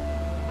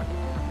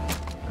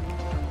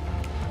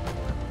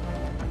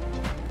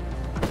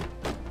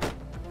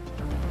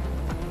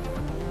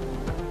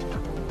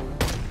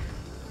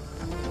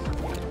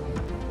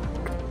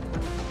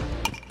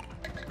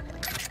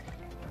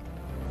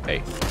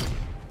 Hey.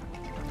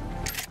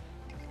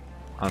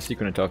 Honestly,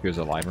 couldn't tell if he was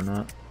alive or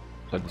not.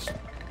 So I just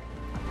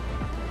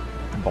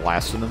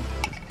blasted him.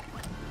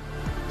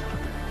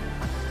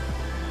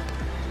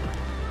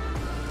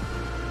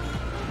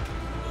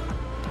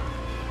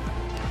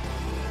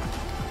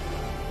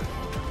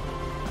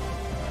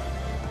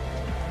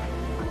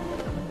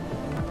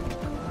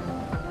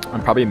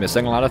 I'm probably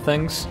missing a lot of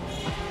things,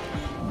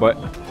 but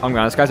I'm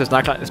honest, guys. It's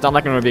not like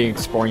I'm gonna be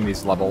exploring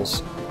these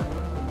levels.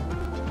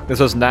 This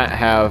does not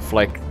have,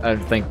 like, I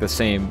think, the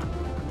same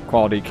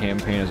quality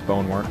campaign as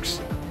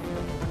Boneworks.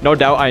 No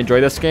doubt I enjoy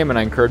this game, and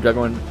I encourage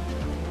everyone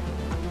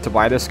to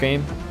buy this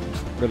game.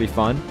 It's really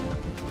fun.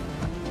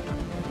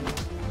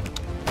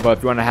 But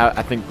if you want to have,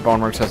 I think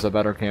Boneworks has a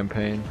better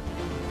campaign.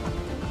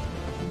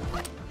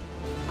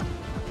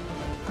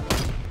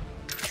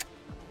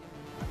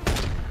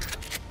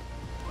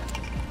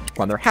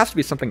 Come on, there has to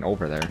be something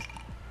over there.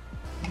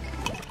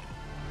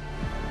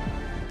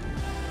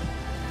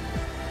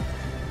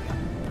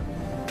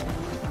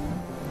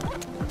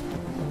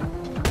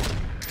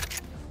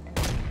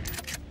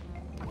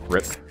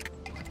 Rip.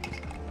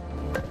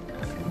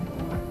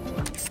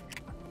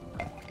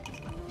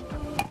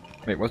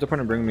 Wait, what's the point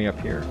of bringing me up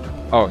here?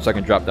 Oh, so I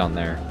can drop down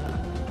there.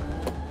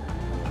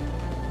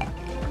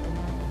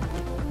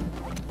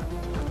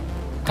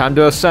 Time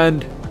to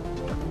ascend!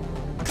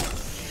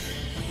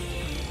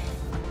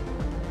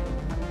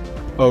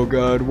 Oh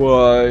god,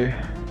 why?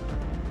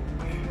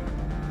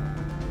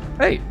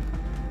 Hey!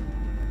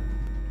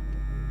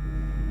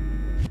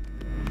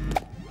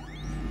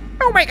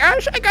 Oh my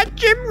gosh, I got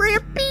Jim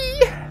Rampy!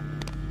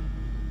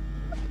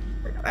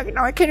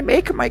 I can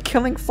make my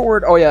killing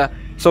Ford. Oh yeah,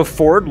 so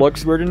Ford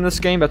looks weird in this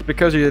game. That's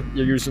because you're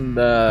using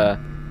the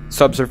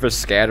subsurface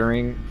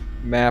scattering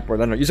map, or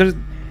they're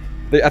using.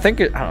 I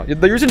think I don't know.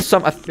 They're using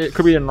some. It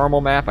could be a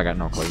normal map. I got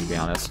no clue, to be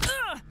honest.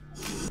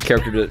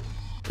 Character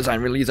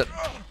design really isn't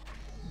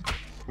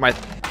my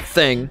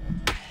thing.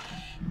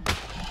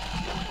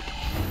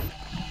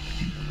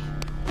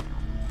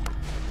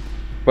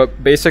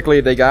 But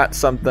basically, they got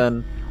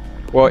something.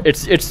 Well,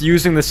 it's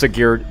using the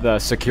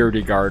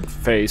security guard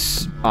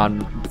face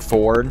on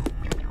Ford.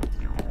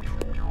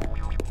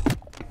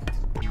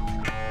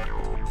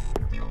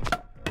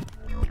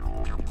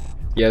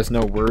 He has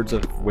no words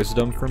of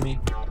wisdom for me.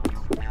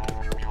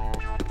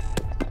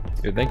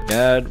 Dude, thank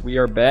God we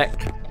are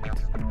back.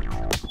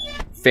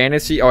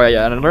 Fantasy. Oh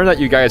yeah, and I learned that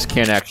you guys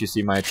can't actually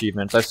see my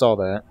achievements. I saw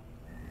that.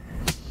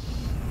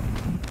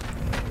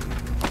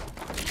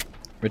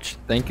 Which,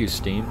 thank you,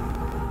 Steam.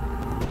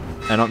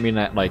 I don't mean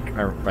that like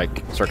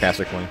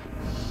sarcastically.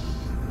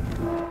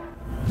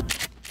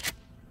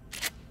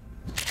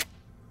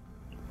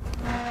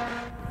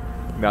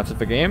 That's if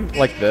a game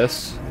like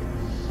this,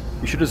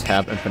 you should just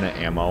have infinite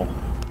ammo.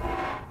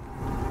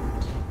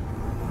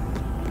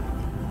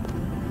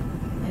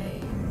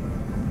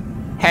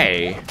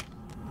 Hey.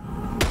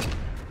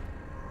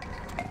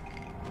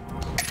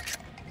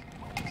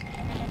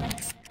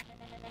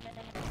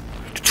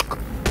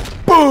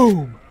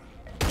 Boom!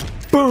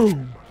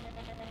 Boom!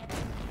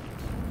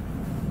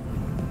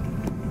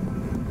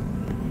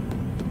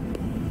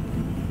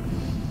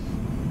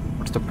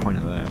 What's the point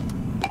of that?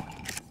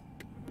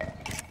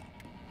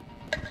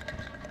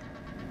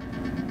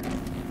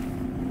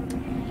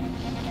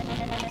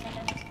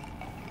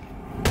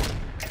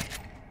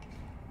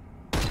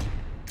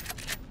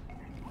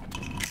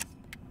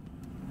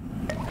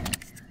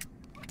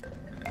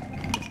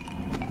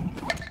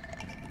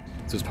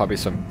 This is probably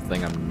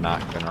something I'm not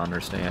gonna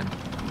understand.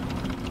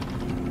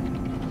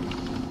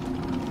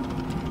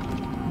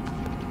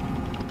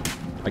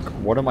 Like,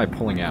 what am I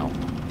pulling out?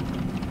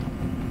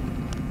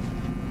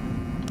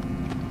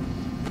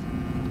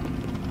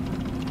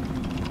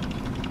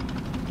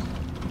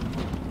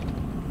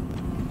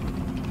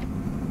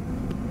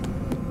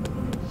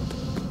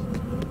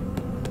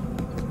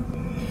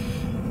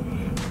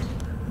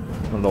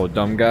 A little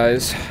dumb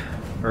guys.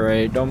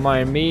 Alright, don't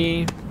mind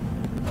me.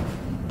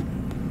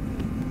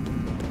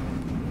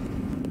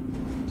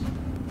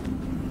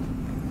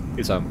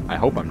 Because I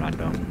hope I'm not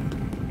dumb.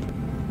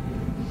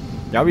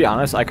 Yeah, I'll be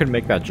honest, I could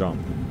make that jump.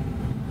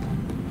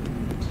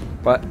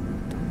 But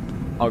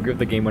I'll give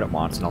the game what it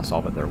wants and I'll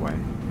solve it their way.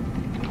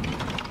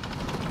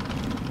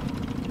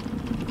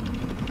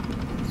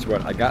 So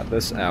what, I got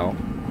this out.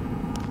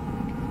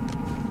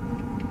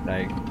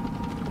 Okay,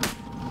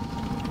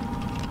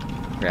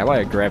 how about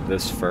I grab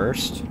this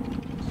first?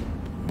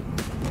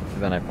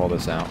 And then I pull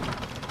this out.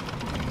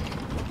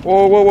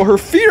 Whoa, whoa, whoa, her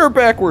feet are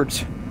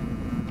backwards!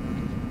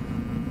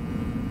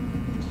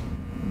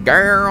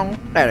 Girl,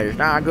 that is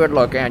not a good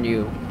look on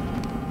you.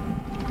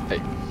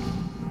 Hey.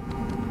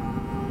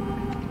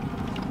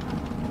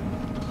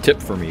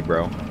 Tip for me,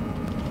 bro.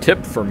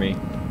 Tip for me.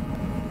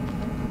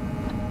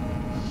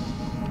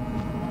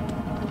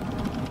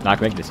 Not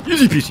gonna make this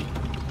easy peasy.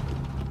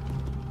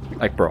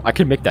 Like, bro, I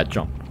can make that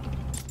jump.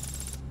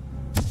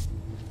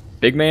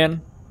 Big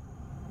man.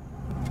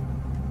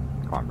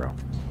 Come on, bro.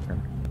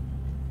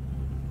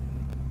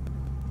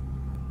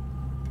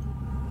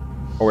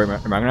 Oh, wait, am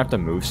I gonna have to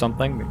move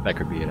something? That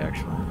could be it,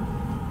 actually.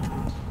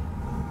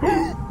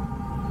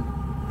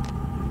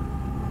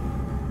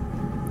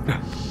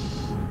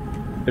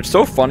 It's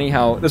so funny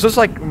how... This is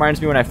like,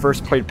 reminds me when I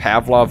first played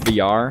Pavlov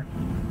VR.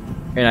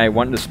 And I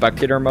went into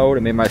spectator mode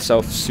and made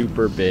myself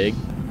super big.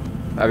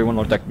 Everyone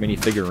looked like mini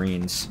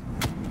figurines.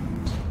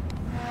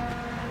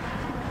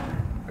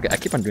 Okay, I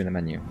keep on doing the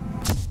menu.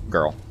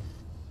 Girl.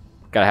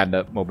 Gotta have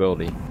that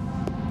mobility.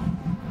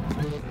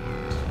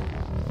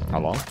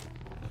 How long?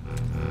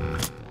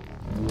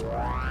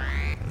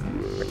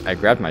 I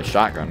grabbed my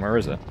shotgun. Where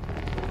is it?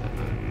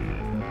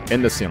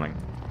 In the ceiling.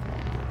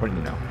 What do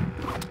you know?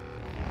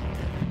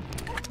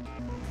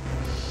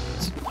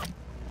 It's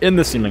in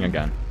the ceiling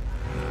again.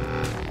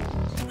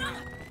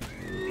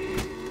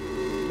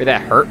 Wait,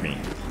 that hurt me.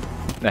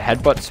 The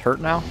headbutts hurt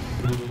now?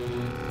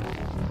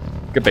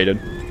 Get baited.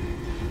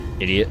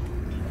 Idiot.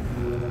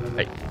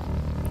 Hey.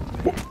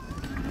 Whoa.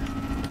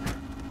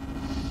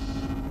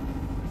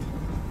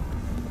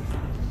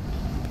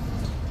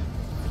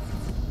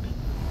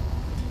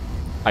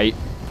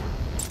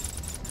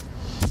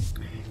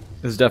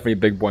 This is definitely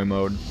big boy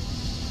mode.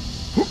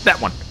 That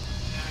one!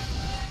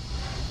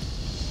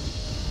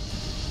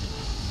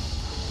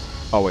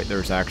 Oh wait,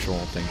 there's actual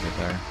things right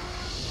there.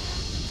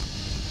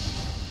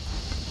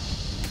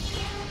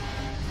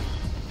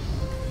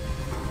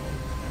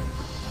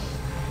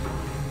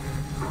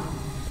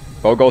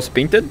 Bogo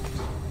spinted?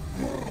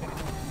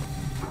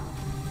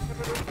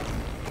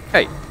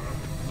 Hey.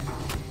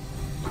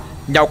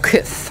 No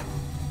kiss.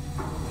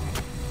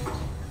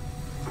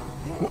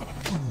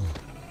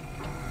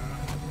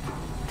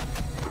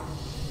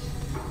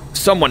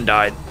 Someone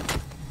died.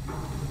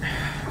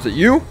 Is it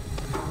you?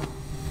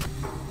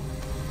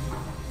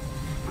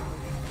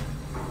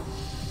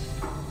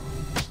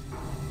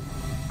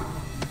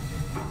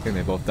 Okay,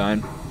 they both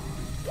died.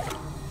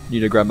 Need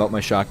to grab out my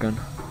shotgun.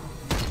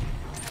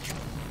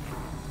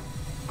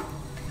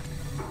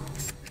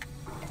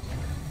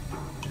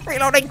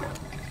 Reloading.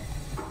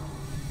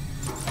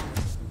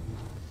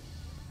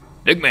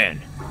 Big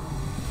man.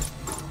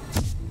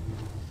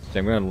 So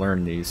I'm gonna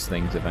learn these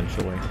things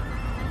eventually.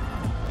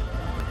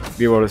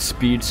 Be able to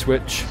speed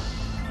switch.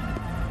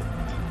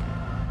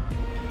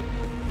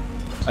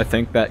 I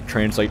think that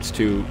translates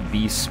to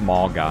be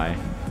small guy.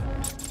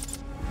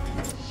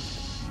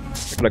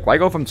 Like, why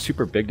go from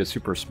super big to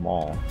super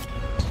small?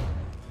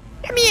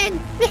 Come in.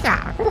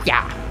 Yeah. Oh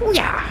yeah. Oh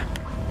yeah.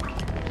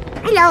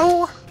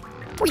 Hello.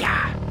 Oh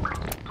yeah.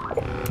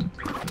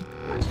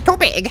 Too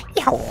big.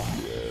 Yo.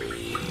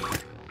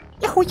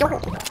 Yo yo.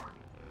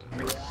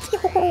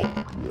 Yo.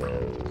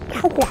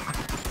 Yo.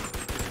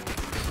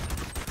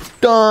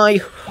 Die.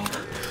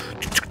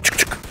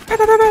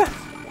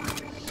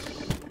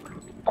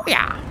 Oh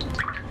yeah.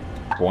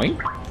 Boing.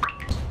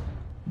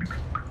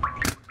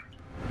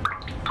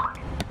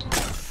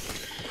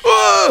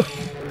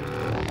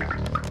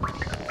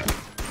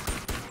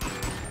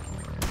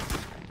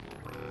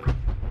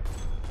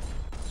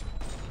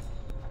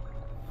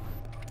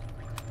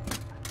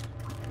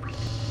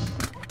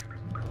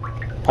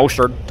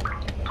 Postered.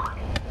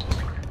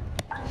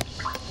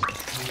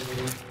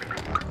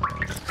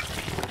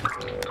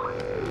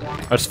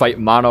 Let's fight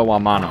mano a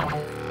mano.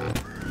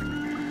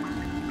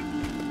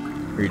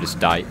 Or you just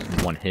die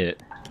in one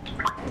hit.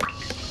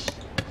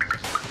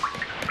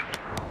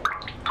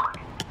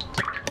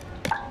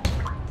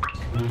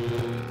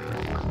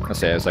 Let's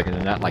say I was like in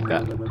a net like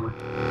that.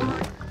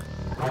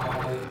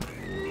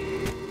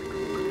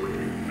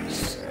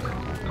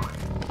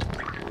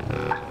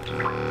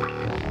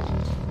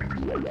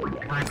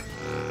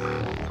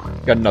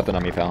 Got nothing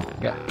on me, pal.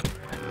 Yeah.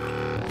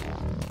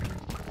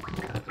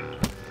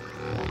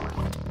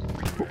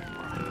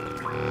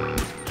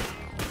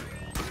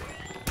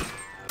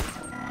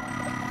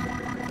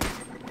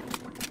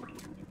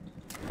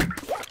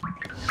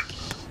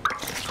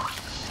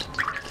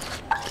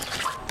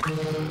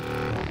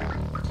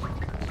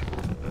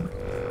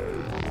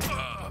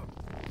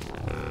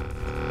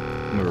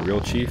 I'm a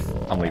real chief,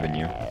 I'm leaving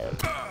you.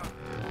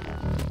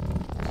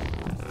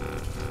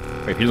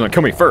 Wait, he's gonna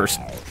kill me first.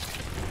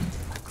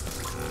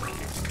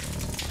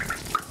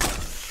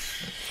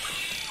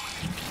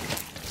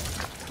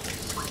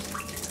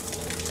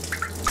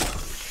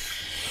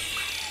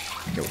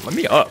 Yo, let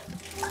me up.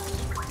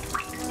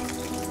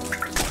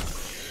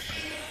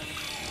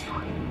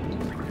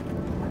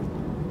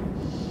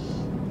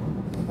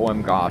 Oh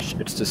my gosh,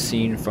 it's the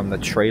scene from the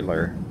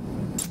trailer.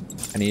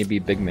 I need to be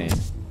big man.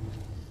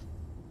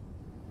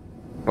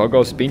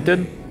 Bogo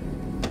Spinted?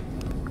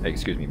 Hey,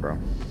 excuse me, bro.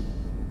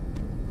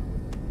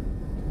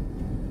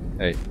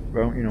 Hey,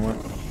 bro, you know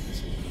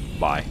what?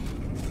 Bye.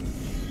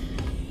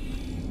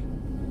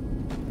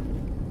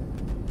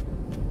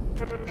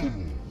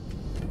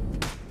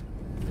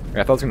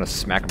 I thought I was gonna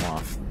smack him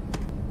off.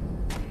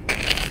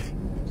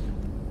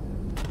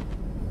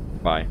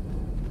 Bye.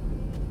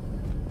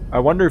 I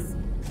wonder if...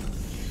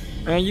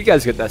 you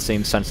guys get that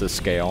same sense of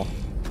scale.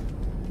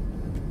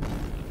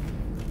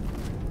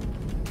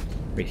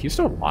 Wait, he's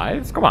still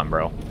alive? Come on,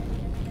 bro.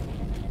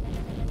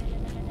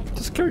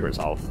 Just kill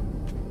yourself.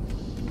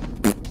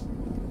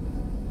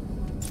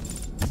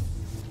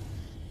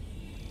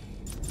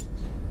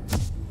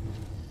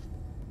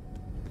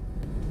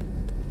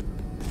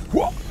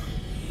 Whoa.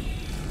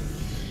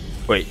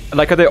 Wait, I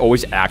like how they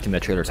always act in the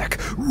trailers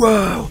like,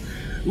 whoa,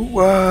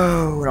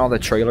 whoa, and all the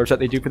trailers that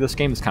they do for this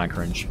game is kind of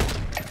cringe.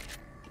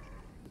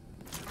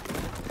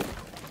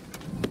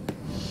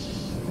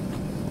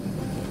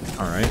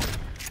 Alright.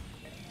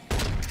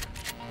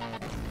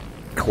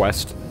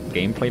 Quest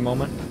gameplay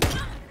moment.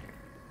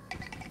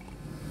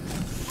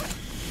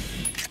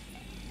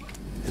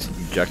 Just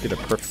ejected a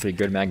perfectly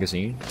good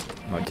magazine.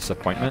 No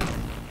disappointment.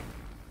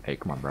 Hey,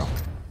 come on, bro.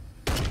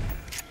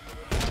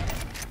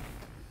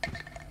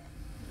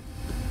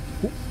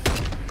 Ooh.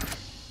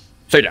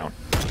 Stay down.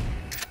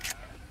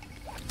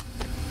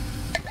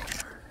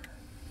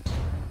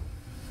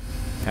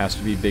 Has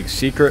to be big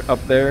secret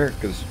up there,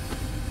 because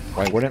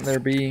why wouldn't there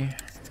be?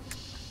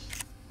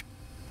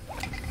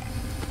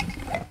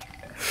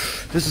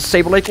 This is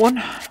Sable Lake one.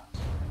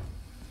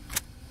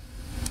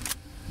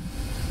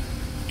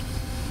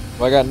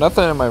 Well, I got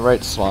nothing in my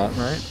right slot,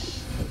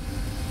 right?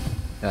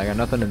 Yeah, I got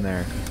nothing in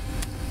there.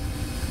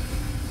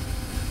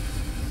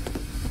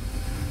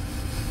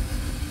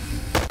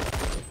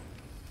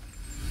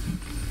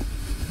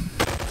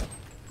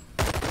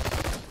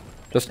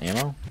 Just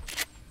ammo?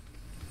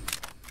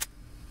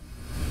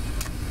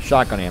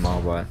 Shotgun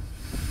ammo, but...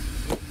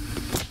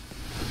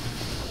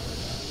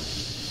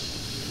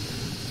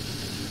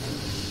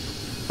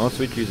 Oh,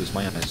 sweet Jesus,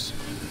 my eyes.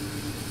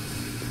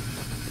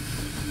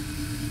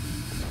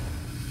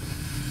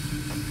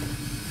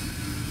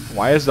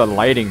 Why is the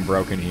lighting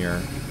broken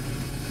here?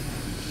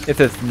 This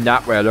is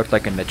not what it looked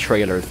like in the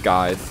trailers,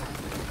 guys.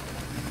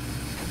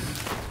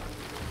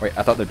 Wait,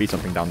 I thought there'd be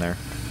something down there.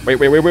 Wait.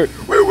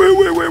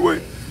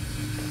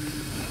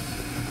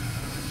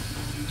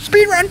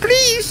 Speed run,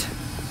 please!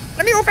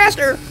 Let me go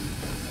faster!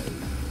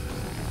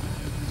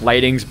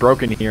 Lighting's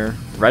broken here.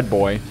 Red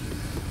boy.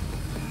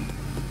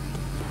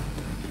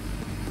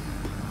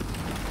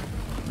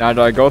 Now,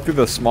 do I go through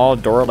the small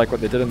door like what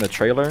they did in the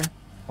trailer?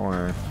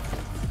 Or...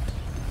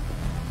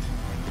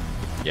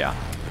 yeah.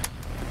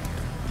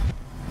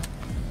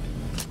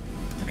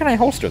 How can I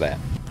holster that?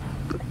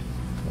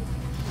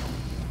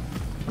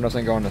 Or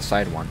doesn't go in the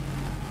side one?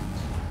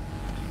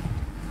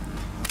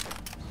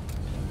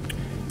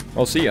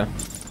 We'll see ya.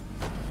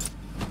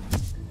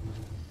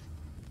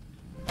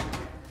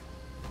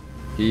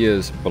 He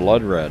is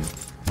blood red.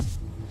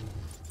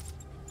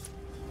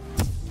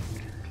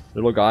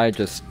 Little guy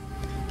just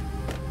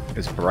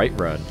is bright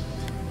red.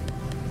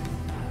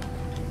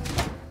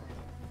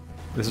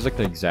 This is like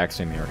the exact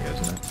same area,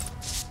 isn't it?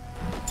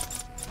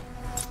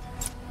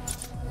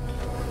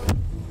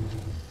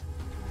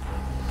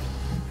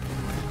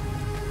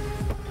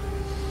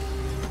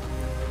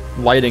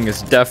 Lighting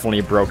is definitely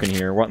broken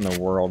here. What in the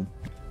world?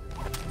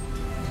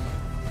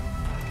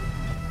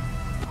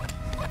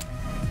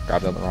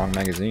 Grabbed out the wrong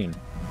magazine.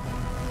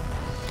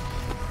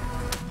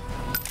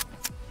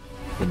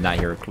 Did not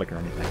hear a click or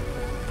anything.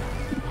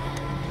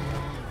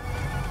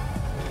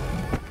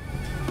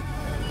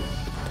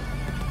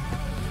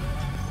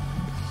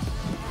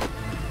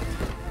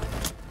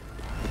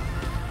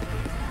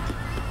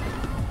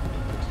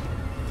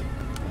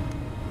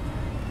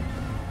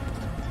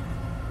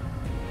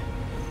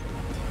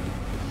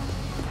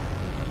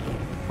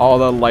 All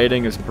the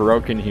lighting is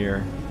broken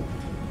here.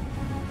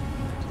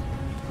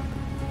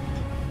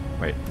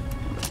 Wait.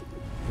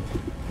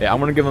 Yeah, I'm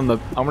gonna give them the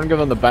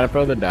benefit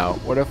of the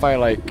doubt. What if I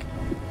like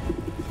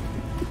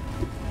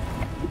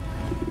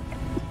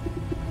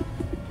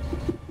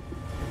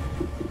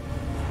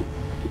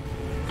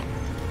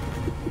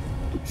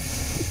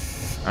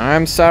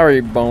I'm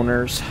sorry,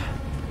 boners.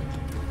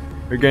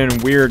 We're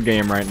getting weird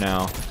game right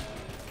now.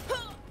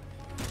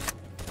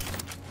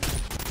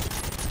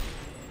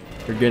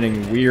 We're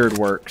getting weird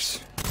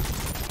works.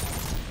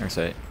 I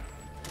say,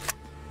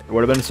 it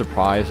would have been a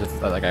surprise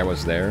if like I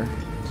was there,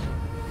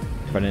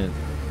 if I didn't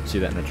see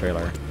that in the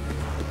trailer.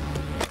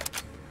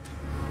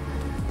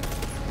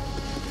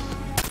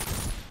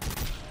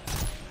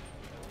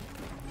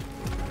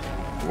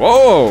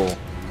 Whoa!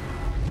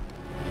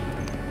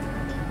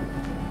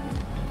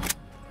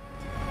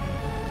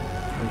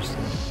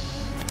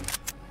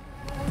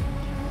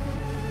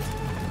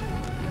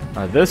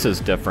 This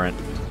is different.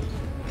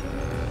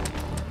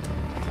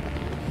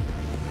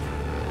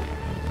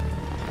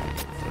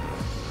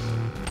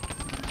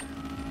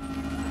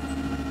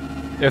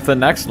 If the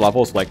next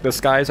level's like this,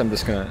 guys, I'm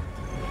just going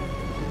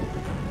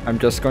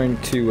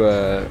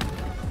to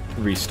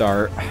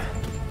restart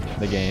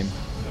the game.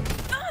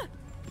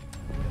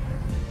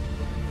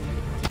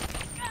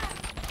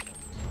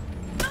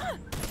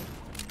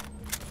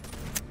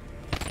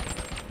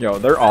 Yo,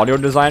 their audio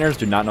designers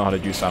do not know how to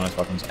do silence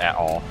weapons at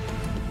all.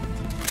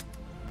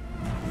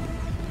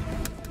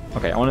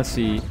 Okay, I want to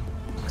see,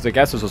 because I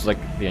guess this was like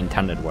the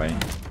intended way.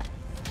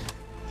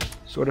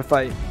 So what if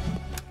I...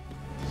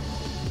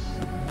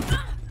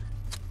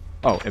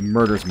 Oh, it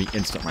murders me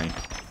instantly.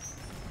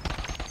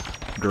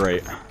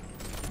 Great.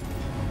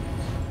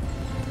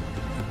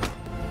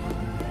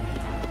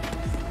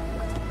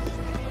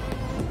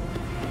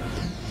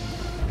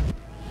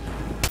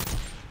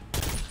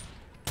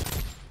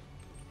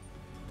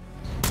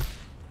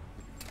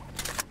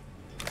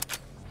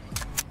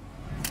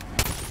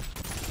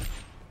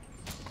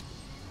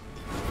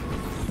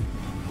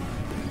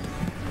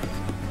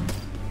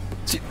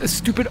 See, the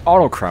stupid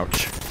auto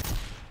crouch.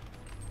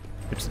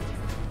 It's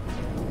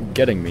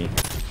getting me.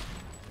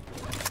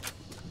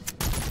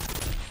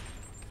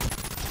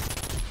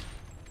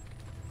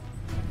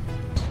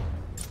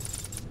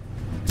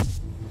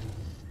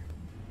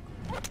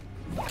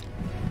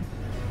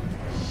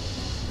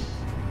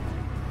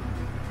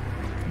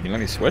 Can you let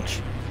me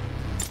switch?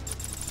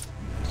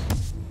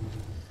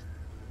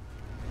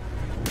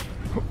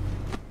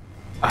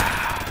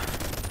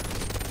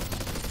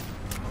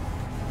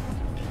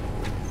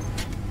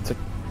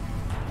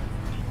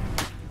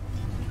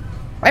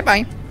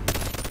 Bye-bye.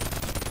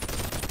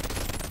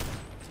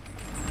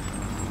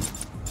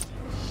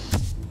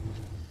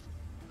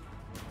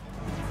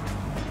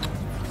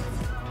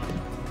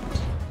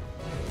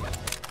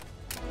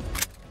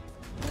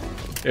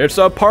 It's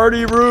a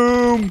party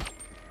room!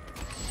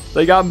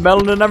 They got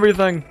melon and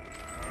everything.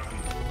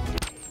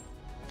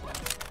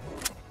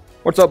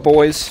 What's up,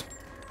 boys?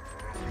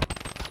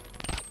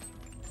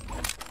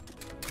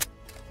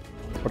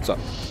 What's up?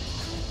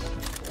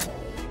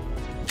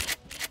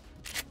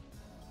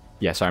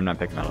 Yeah, sorry, I'm not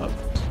picking that up.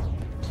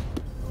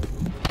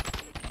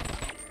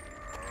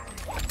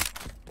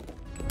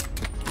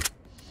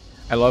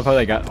 I love how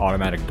they got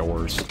automatic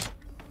doors.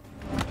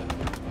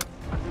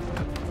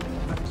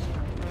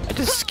 I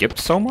just skipped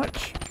so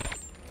much.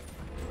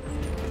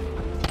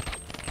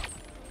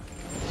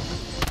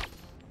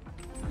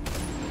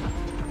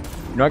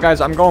 You know what, guys?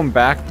 I'm going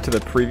back to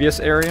the previous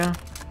area.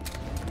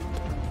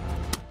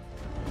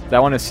 I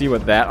want to see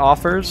what that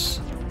offers.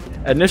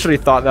 I initially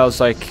thought that was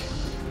like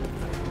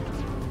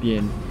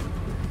being...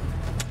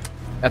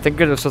 I think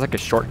it was just like a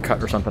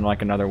shortcut or something,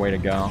 like another way to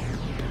go.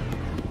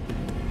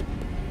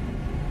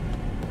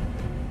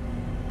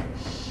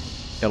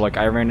 Yeah, look,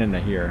 I ran into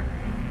here.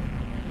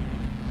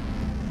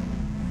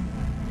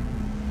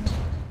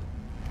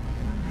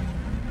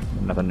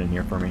 Nothing in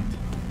here for me.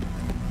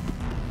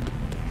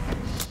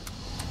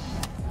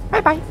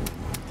 Bye-bye.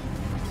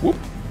 Whoop.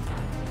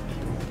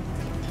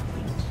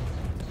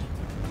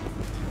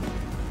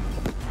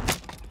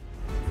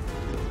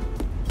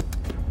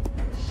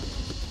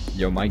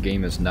 Yo, my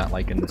game is not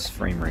liking this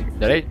frame rate.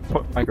 Did I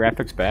put my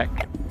graphics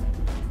back?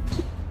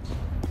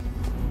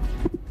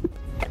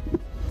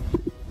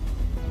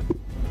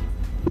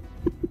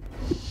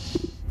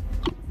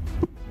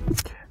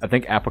 I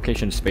think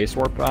application space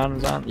warp on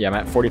is on. Yeah, I'm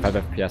at 45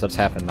 FPS. That's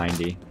half a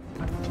 90.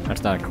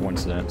 That's not a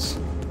coincidence.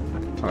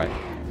 Alright.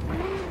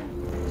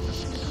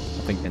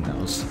 I think in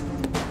those.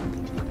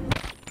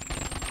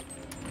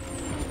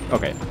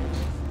 Okay.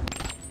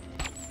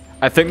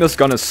 I think this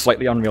gun is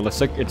slightly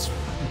unrealistic. It's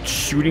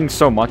shooting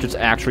so much, it's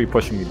actually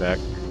pushing me back.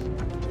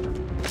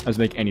 Doesn't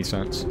make any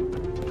sense.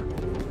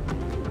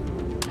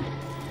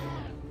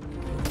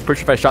 Pretty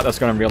sure if I shot this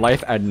gun in real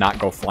life, I'd not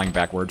go flying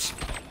backwards.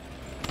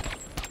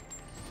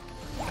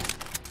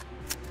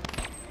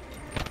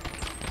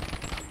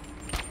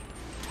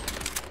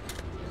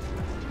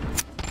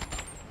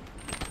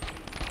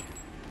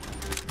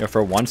 You know,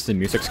 for once, the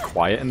music's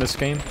quiet in this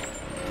game.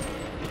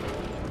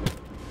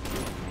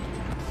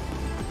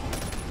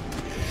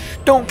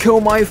 Don't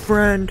kill my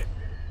friend!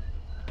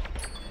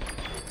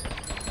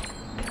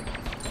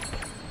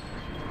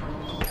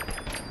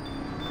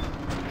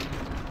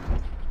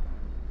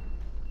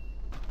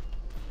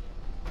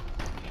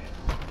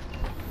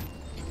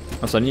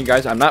 I'm telling you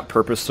guys, I'm not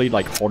purposely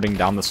like holding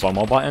down the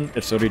slow-mo button.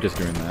 It's literally just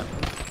doing that.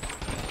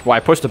 Well, I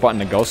pushed the button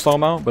to go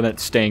slow-mo, but then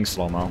it's staying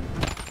slow-mo.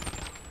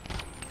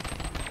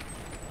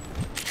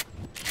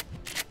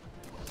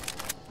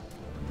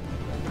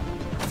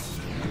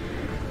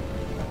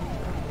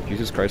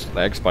 Jesus Christ,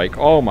 lag spike.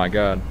 Oh my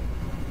god.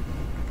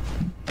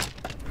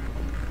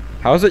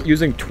 How is it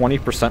using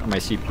 20% of my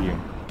CPU?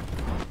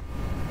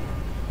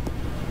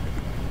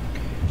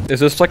 Is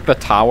this like the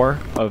tower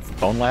of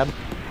Bonelab?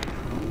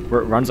 Where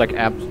it runs like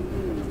apps.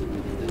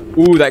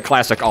 Ooh, that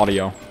classic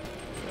audio.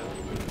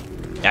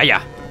 Yeah,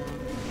 yeah.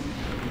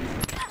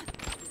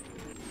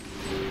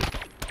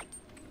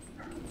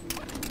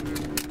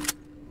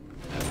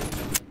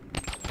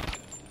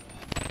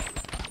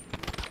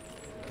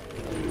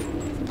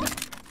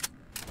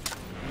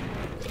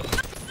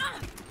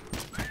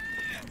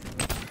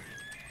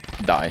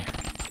 Die.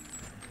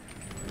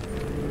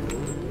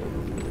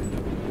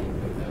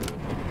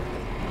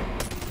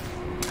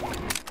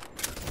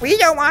 We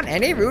don't want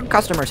any rude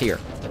customers here.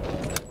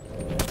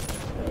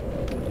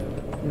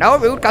 No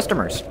rude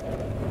customers.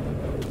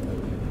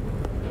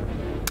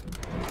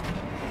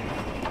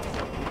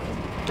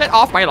 Get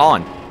off my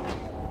lawn.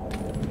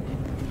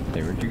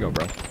 Hey, where'd you go,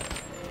 bro?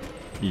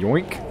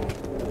 Yoink.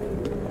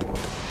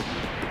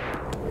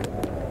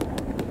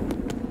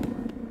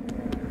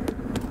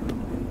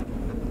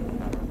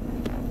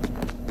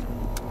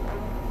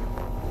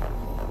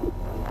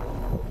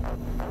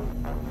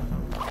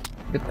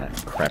 Get that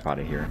crap out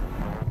of here.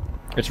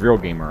 It's real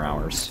gamer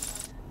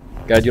hours.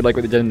 Gotta do like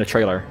what they did in the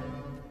trailer.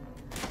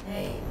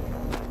 Hey.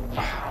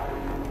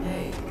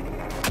 Hey.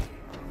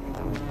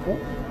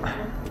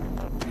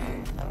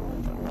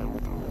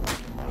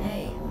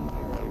 Hey.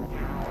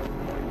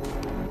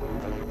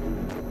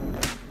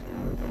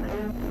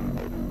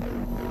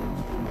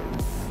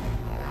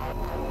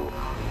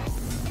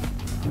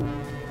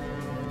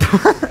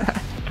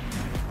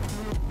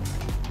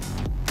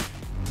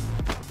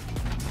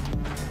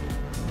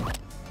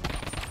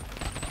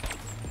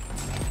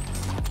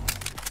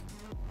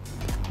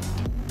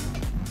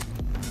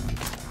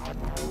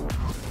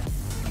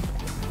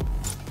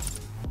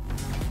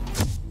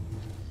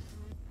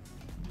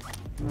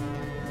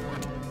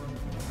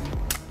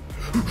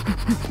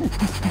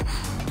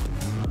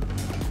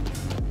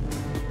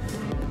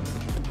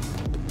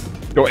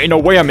 Yo, ain't no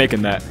way I'm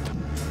making that.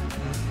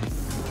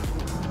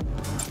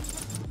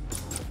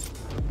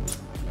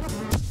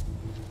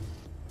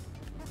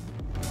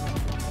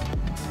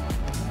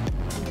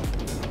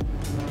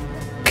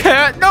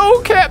 Cat,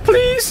 no, cat,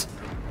 please.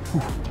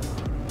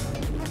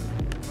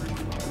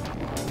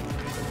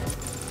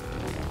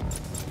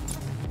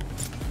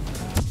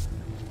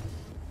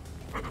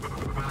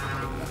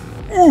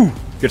 Ooh,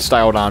 get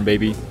styled on,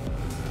 baby.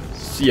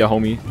 See ya,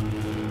 homie.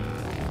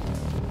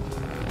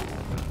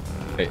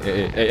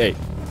 Hey.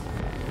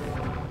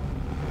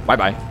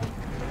 Bye-bye.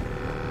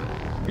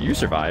 You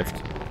survived.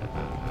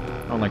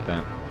 I don't like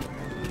that.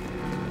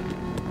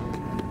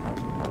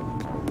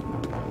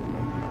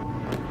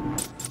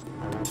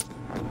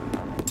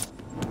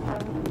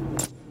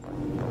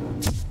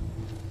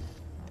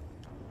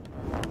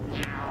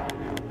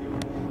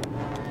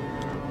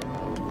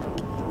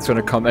 It's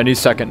gonna come any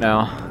second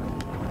now.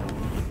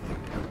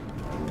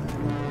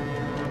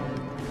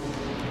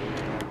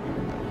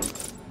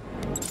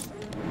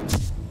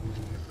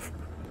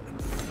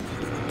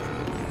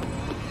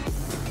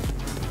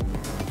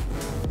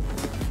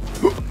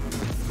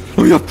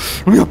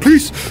 Let me up,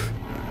 please!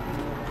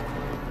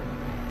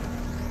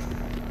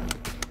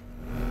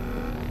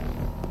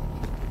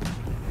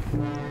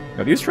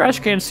 Now these trash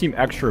cans seem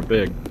extra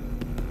big.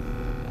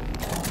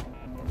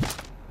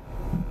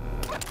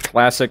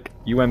 Classic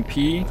UMP.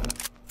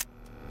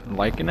 I'm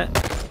liking it.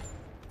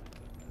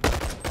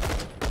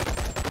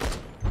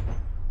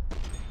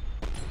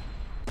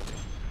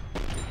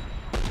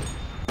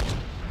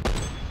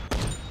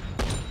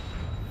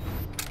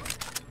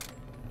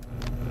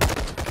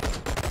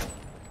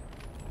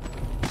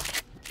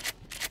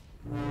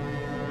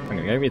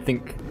 I don't even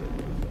think...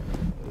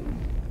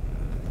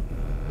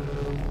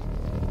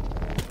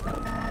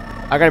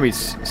 I gotta be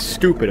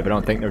stupid if I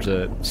don't think there's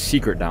a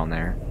secret down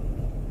there.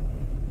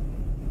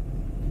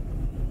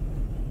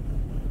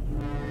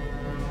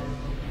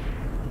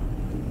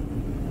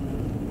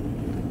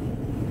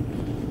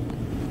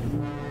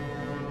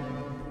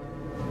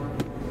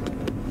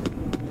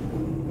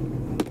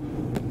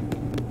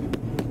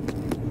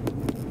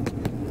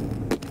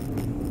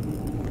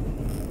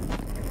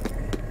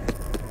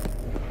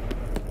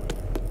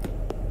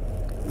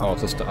 Oh,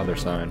 it's just the other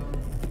side.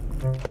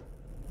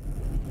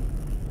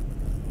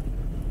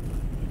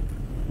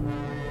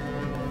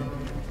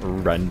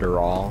 Render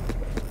all.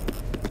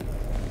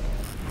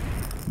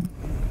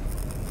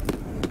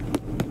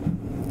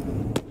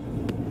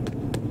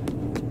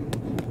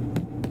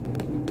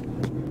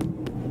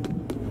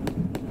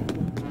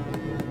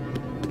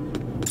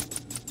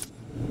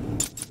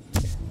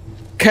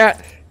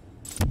 Cat!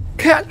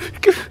 Cat!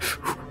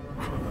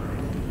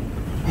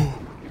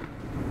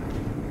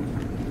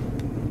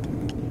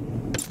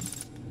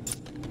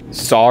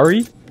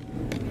 Sorry?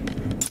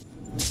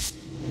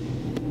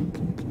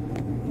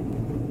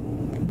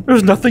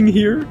 There's nothing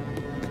here.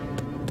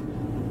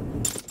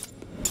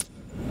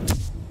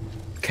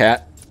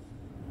 Cat.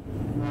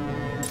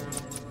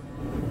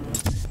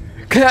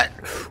 Cat!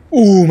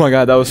 Oh my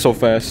god, that was so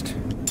fast.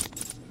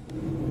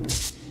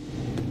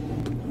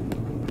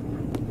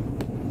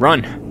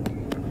 Run!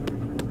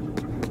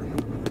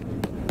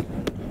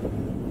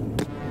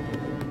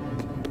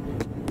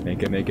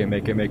 Make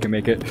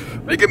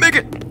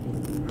it.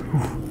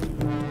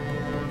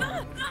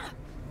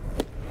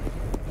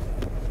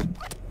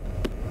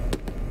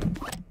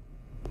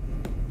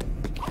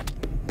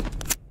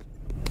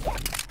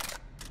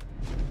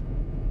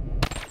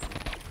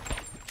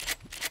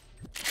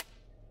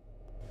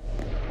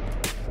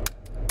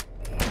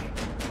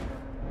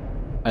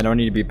 I don't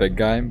need to be big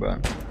guy,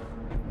 but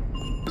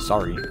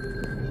sorry.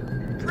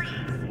 Please,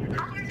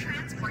 have your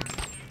transport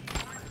ticket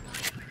or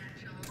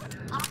credentials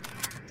up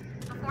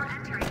before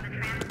entering the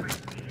transport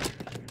station.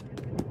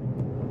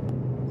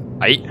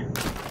 Aight.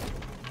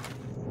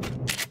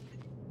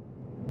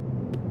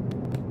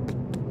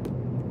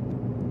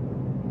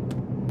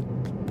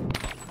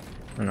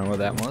 I don't know what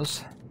that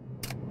was.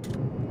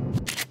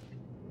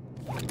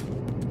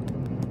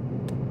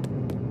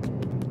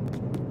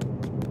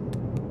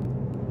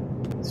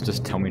 Does it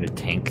just tell me to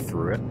tank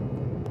through it?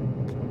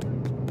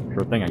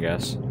 Sure thing, I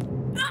guess.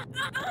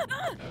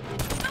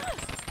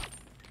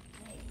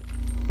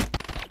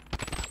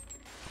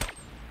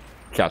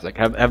 Chopstick,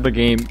 have the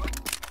game.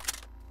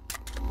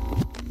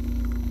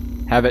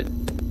 Have it.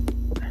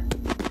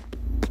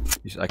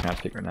 I cannot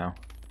speak right now.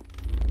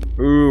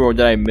 Ooh, or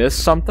did I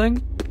miss something?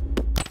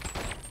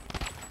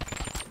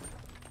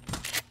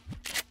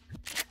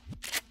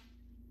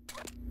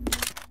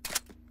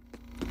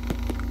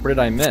 What did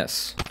I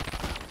miss?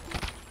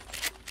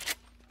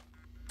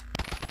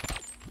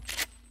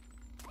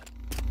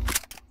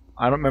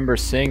 I don't remember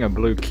seeing a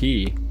blue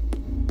key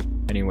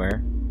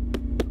anywhere.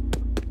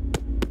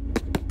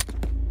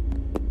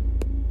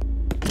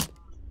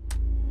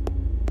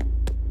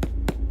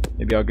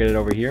 Maybe I'll get it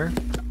over here.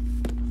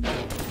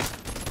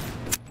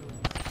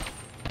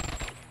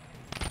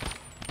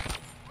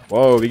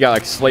 Whoa, we got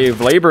like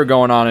slave labor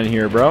going on in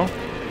here, bro.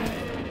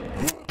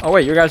 Oh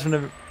wait, you guys from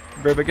the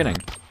very beginning.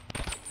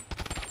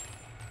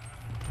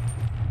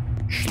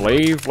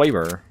 Slave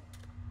labor.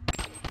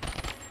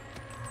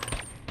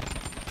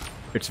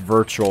 It's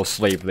virtual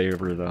slave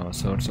labor though,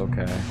 so it's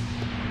okay.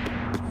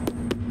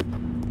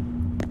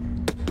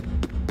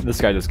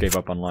 This guy just gave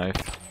up on life.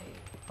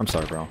 I'm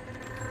sorry, bro.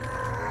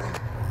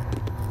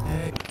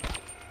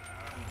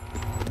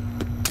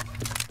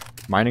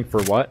 Mining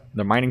for what?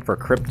 They're mining for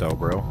crypto,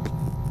 bro.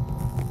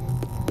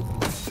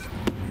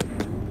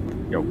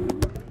 Yo.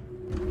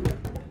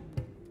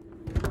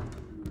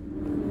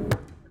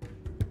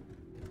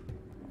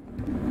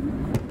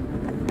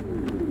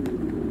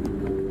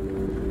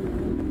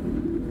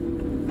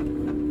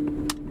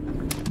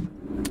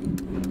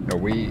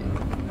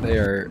 They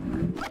are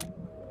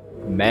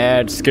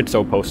mad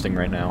schizo posting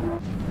right now.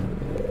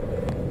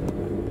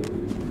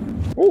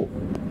 Oh,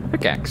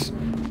 pickaxe.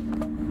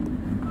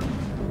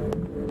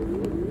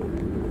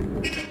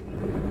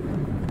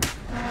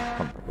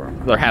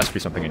 There has to be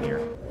something in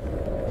here.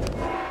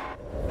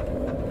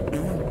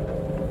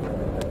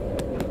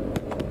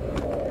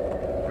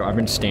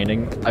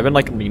 I've been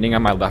like leaning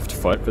on my left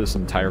foot for this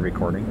entire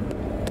recording.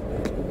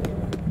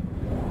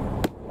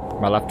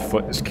 My left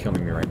foot is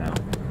killing me right now.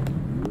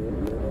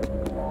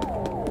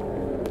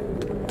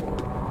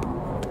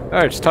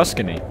 Oh, it's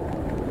Tuscany.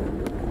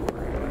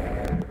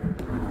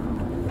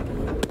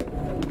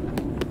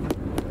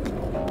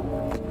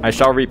 I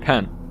shall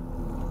repent.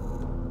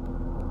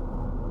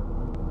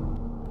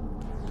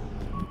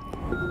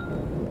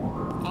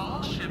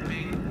 All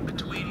shipping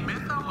between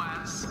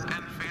MythOS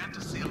and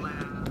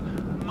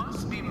Fantasyland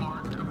must be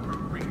marked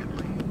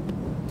appropriately.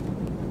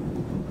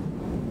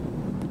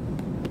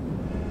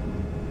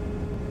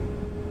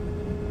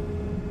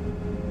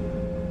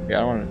 Yeah,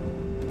 I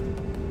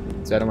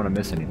don't want to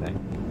miss anything.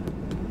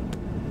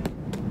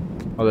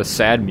 Oh, the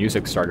sad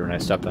music started when I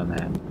stepped on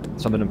that.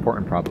 Something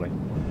important, probably.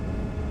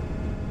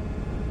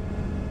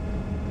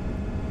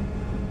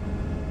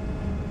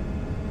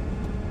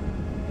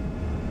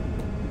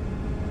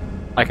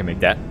 I can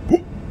make that.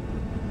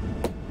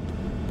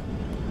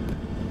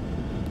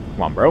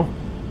 Come on, bro.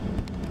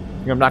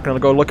 Think I'm not gonna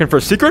go looking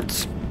for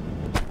secrets?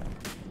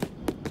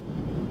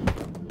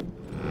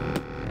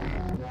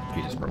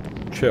 Jesus, bro.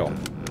 Chill.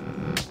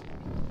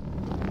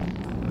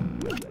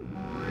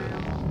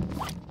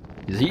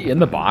 Is he in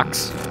the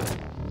box?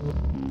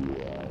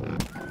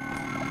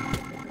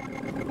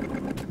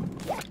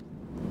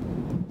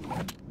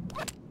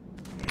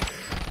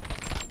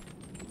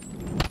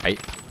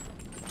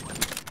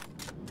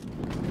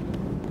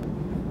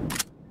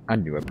 I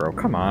knew it, bro.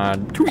 Come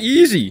on. Too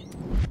easy.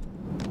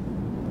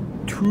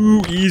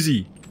 Too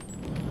easy.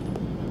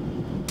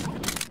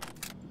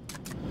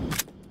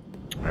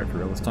 Alright, for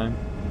real this time.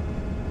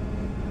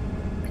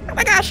 Oh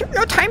my gosh,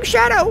 no time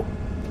shadow.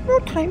 No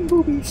time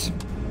boobies.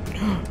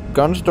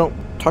 Guns don't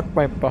tuck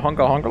my bahunga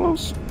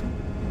hungalos?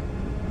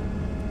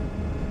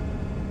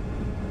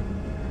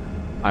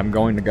 I'm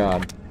going to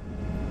God.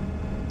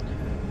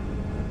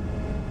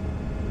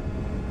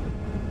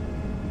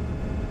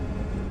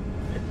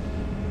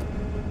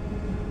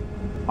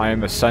 I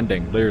am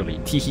ascending, literally.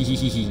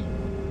 Tee-hee-hee-hee-hee.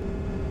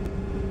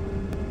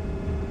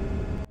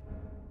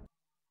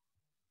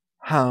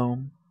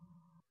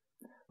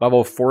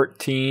 Level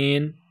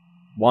 14.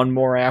 One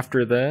more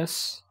after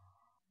this.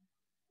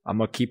 I'm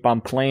gonna keep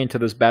on playing till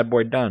this bad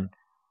boy done.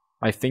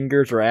 My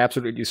fingers are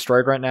absolutely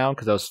destroyed right now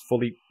because I was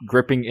fully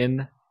gripping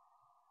in,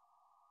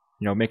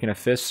 you know, making a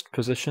fist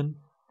position.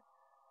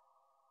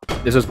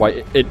 This is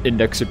why it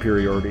index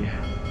superiority.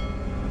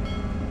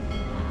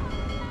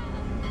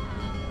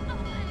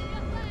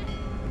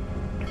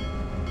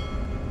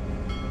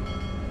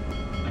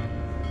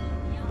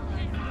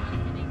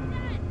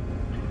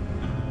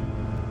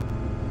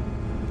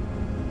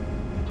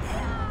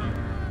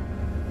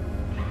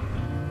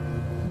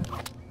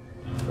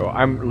 So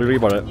I'm literally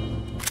about to...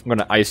 I'm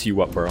gonna ice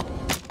you up, bro.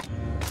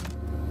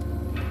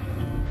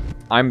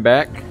 I'm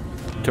back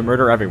to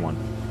murder everyone.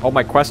 Oh,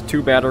 my Quest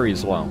 2 battery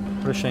is low.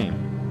 What a shame.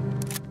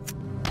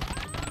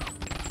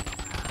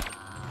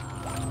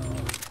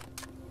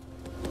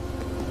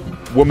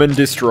 Woman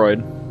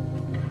destroyed.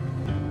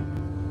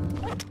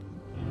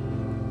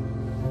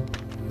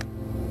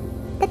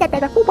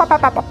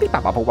 Shut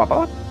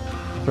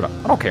up.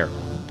 I don't care.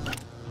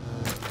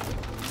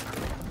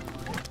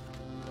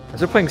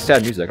 Is it playing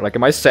sad music? Like,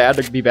 am I sad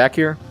to be back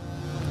here?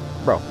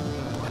 Bro.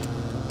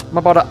 I'm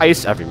about to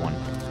ice everyone.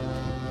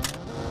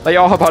 They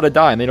all about to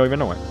die and they don't even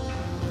know it.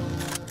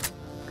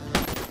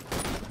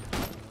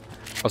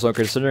 Also,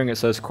 considering it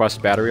says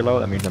Quest battery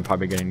low, that means I'm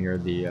probably getting near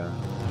the,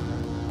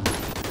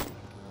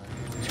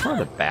 Is it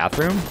the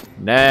bathroom?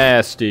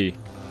 Nasty.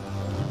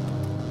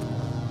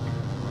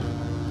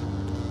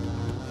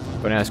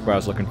 Don't ask what I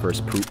was looking for is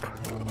poop.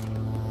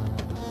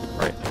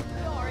 Right.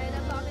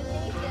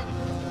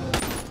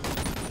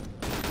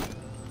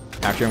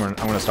 Actually, I'm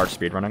gonna start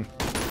speedrunning.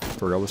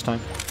 For real this time.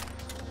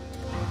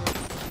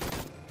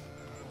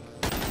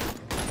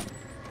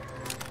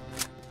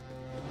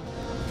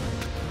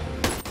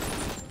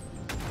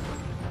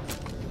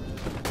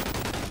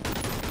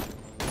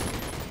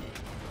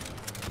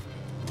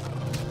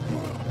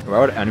 Why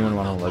would anyone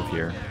want to live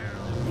here?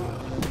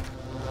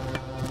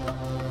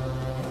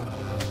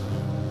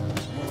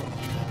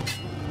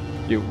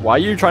 Dude, why are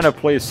you trying to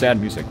play sad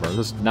music, bro?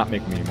 This is not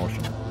making me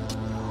emotional.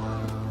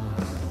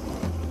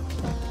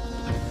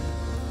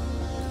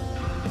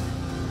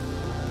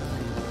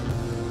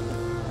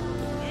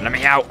 Let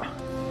me out!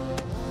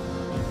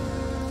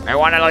 I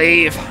want to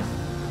leave!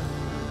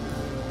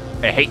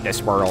 I hate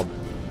this world.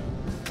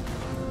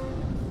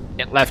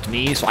 It left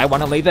me, so I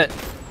want to leave it.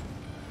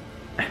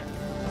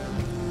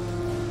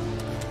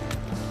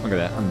 Look at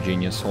that, I'm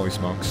genius, holy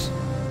smokes.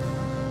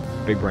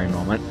 Big brain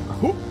moment.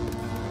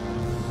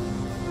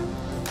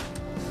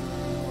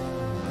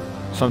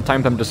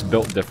 Sometimes I'm just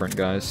built different,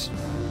 guys.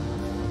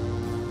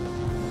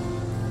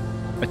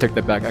 I take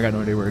that back, I got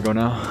no idea where to go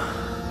now.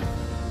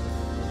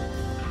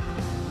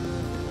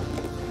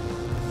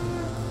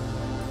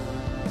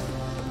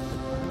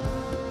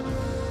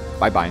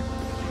 Bye-bye.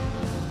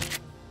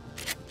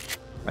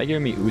 Why are you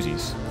giving me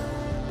Uzis?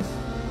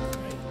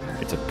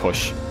 It's a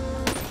push.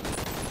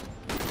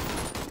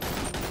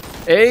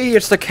 Hey,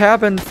 it's the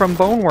cabin from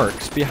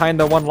Boneworks behind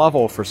the one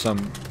level for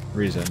some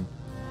reason.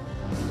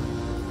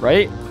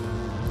 Right?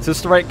 Is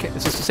this the right?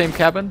 Is this the same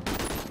cabin?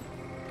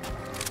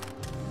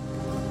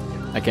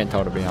 I can't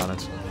tell, to be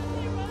honest.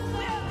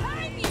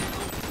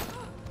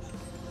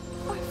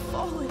 I've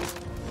fallen.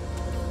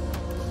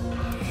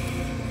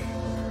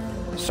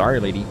 Sorry,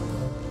 lady.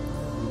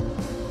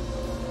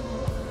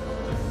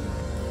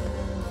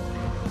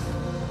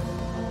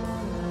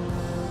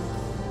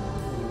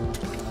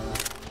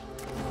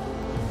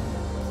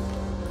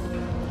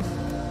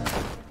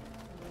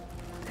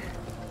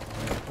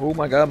 Oh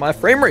my god, my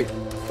frame rate!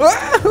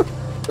 Ah!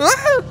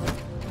 Ah!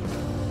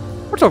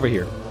 What's over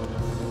here?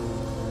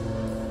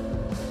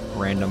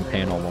 Random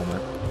panel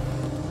moment.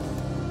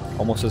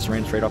 Almost just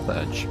ran straight off the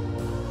edge.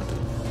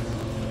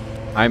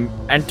 I'm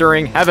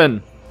entering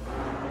heaven!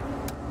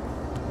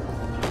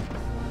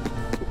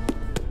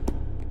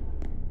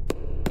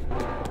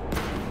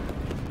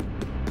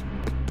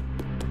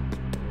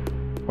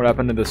 What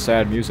happened to the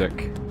sad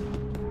music?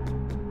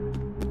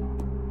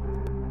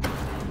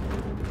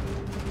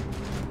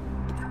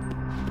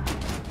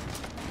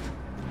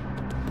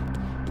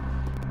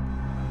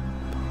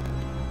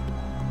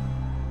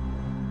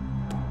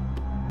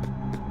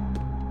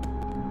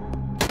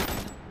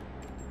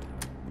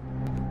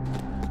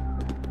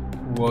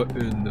 What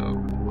in the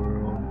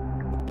world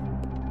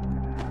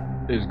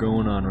is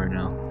going on right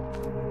now?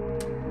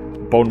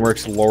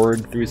 Boneworks lore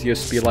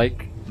enthusiasts be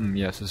like?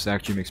 Yes, this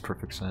actually makes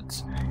perfect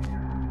sense.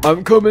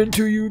 I'm coming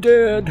to you,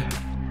 Dad!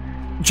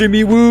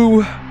 Jimmy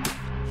Woo!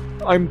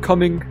 I'm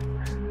coming.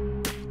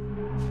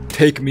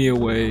 Take me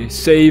away.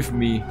 Save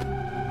me.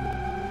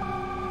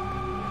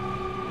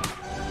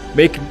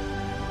 Make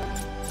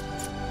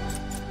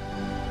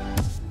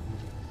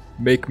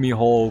me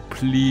whole,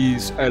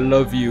 please. I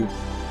love you.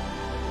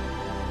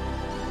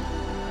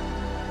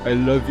 I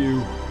love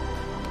you.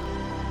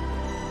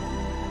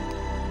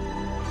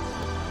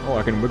 Oh,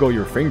 I can wiggle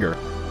your finger.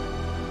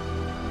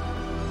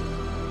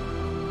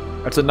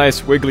 That's a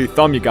nice wiggly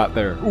thumb you got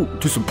there. Ooh,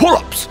 do some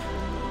pull-ups!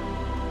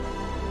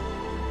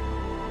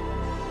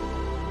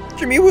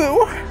 Jimmy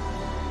Woo!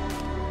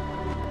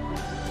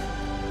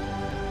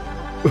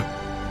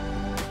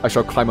 I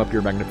shall climb up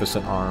your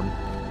magnificent arm.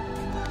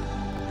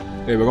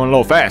 Hey, we're going a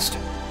little fast.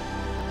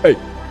 Hey!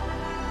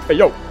 Hey,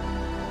 yo!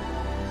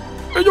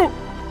 Hey, yo!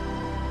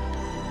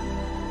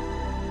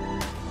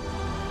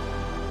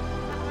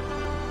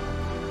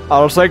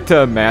 I just like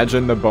to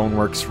imagine the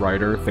Boneworks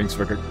writer thinks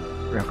we're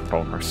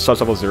Boneworks, Such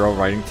Level 0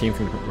 writing team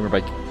thinks we're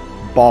like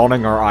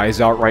bawling our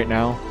eyes out right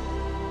now.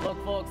 Look,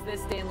 folks,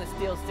 this stainless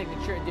steel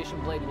signature edition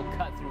blade will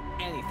cut through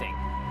anything.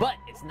 but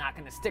it's not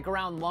going to stick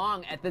around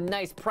long at the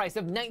nice price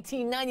of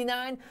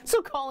 $19.99, so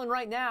call in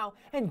right now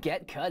and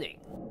get cutting.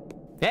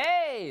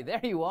 Hey, there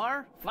you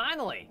are,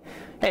 finally.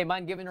 Hey,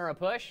 mind giving her a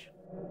push?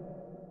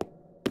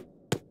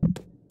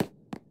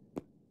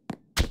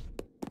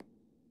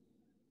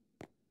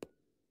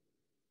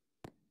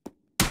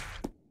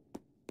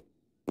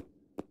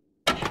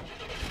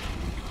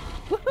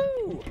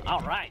 Woohoo!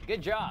 All right,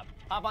 good job.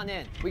 Hop on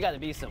in. We got to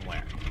be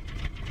somewhere.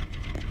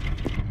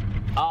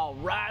 All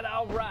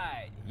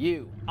right.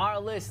 You are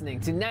listening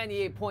to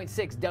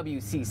 98.6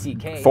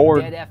 WCCK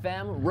Forward. Dead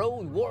FM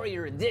Road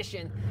Warrior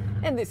Edition,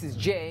 and this is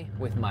Jay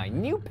with my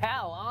new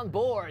pal on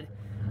board.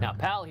 Now,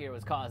 pal here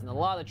was causing a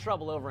lot of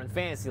trouble over in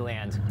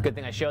Fantasyland. Good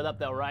thing I showed up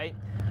though, right?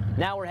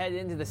 Now we're headed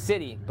into the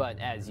city, but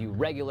as you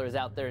regulars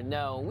out there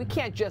know, we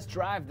can't just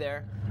drive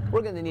there.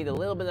 We're gonna need a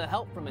little bit of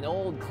help from an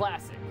old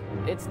classic.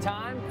 It's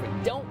time for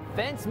Don't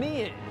Fence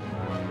Me In.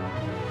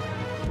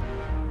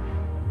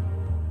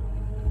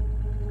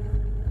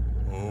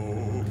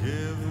 Oh,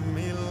 give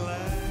me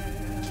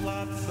land,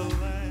 lots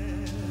of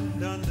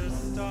land under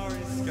starry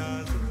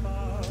skies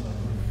above.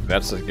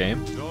 That's the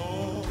game.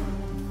 Don't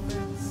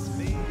fence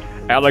me,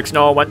 Alex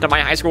Noah went to my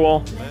high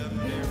school.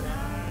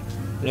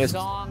 And his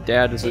Song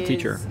dad is a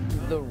teacher.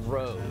 The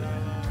road.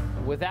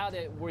 Without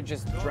it, we're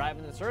just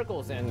driving in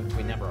circles and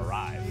we never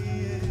arrive.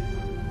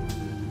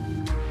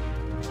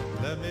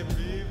 let me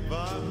be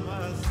by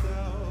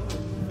myself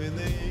in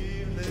the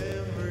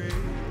evening breeze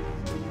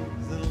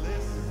and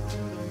listen to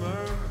the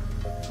murmur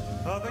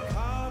of the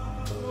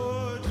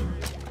cottonwood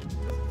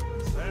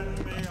trees.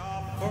 Send me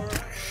off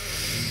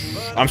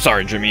forever. I'm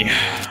sorry, Jimmy.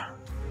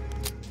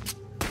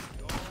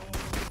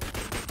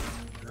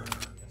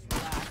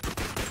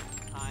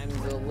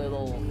 Time's a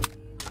little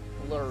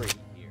blurry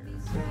here.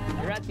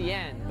 You're at the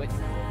end, but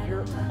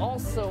you're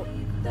also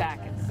back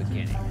at the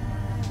beginning.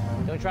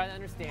 Don't try to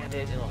understand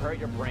it, it'll hurt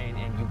your brain,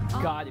 and you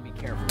gotta be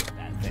careful with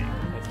that thing.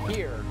 Because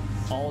here,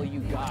 all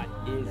you got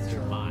is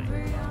your mind.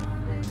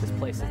 This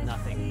place is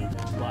nothing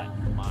but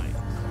mind.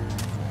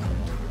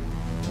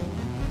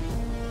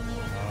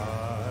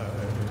 I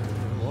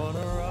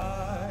wanna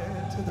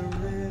ride to the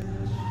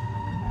ridge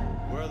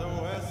where the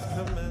west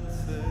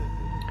commences.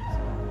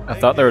 I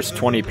thought there was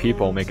 20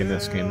 people making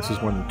this game. This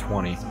is more than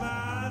 20.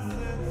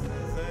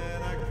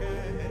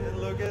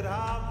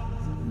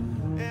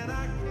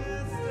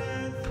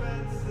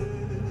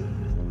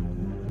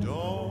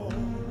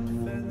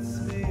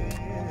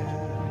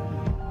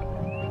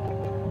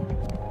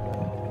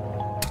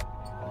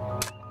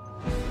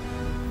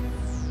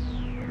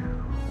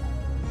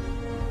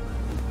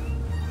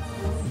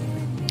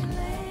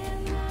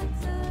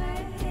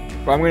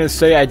 But I'm gonna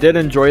say I did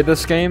enjoy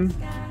this game.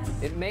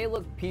 It may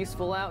look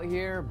peaceful out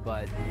here,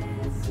 but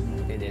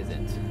it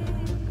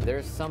isn't.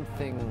 There's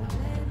something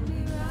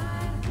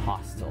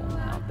hostile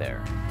out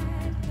there.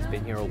 It's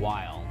been here a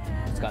while.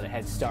 It's got a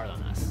head start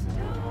on us.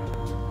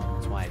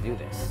 That's why I do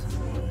this.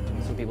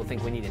 Some people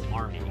think we need an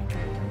army.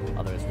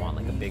 Others want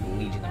like a big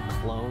legion of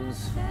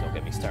clones. Don't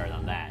get me started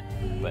on that.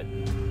 But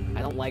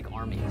I don't like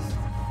armies.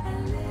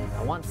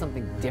 I want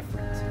something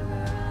different.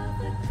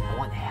 I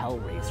want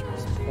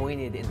hellraisers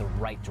pointed in the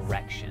right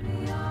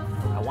direction.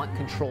 I want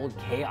controlled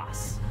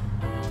chaos,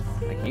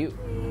 like you.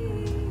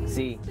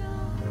 See,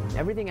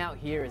 everything out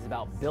here is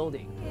about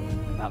building,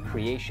 about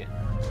creation.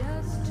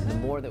 And the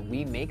more that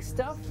we make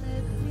stuff,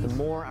 the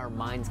more our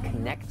minds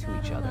connect to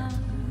each other.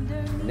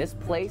 In this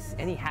place,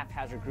 any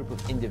haphazard group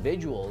of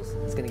individuals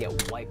is gonna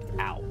get wiped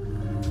out.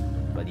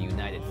 But a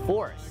united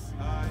force,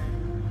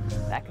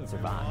 that can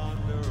survive.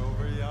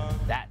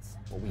 That's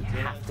what we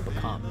have to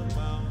become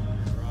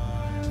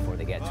before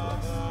they get to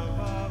us.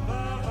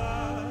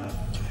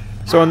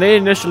 So when they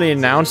initially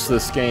announced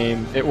this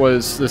game, it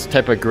was this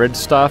type of grid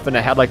stuff, and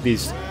it had like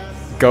these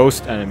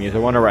ghost enemies. I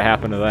wonder what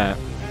happened to that.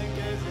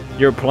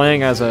 You're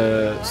playing as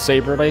a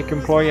Saber Lake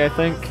employee, I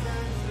think,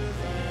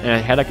 and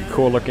it had like a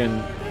cool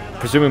looking,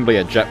 presumably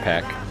a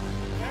jetpack.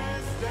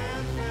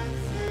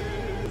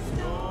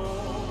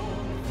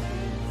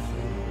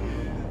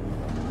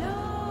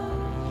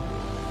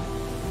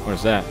 What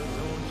is that?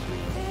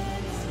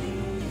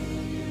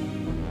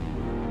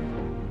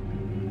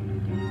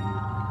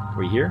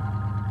 We here?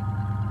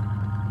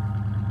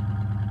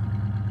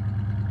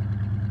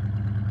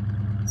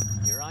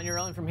 You're on your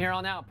own from here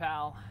on out,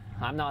 pal.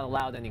 I'm not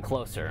allowed any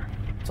closer.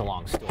 It's a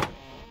long story.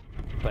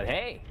 But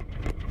hey,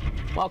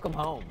 welcome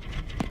home.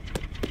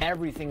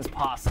 Everything's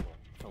possible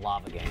for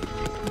Lava Gang.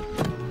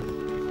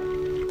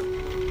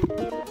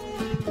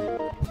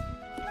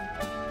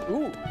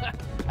 Ooh,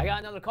 I got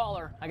another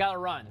caller. I gotta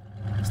run.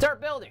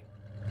 Start building.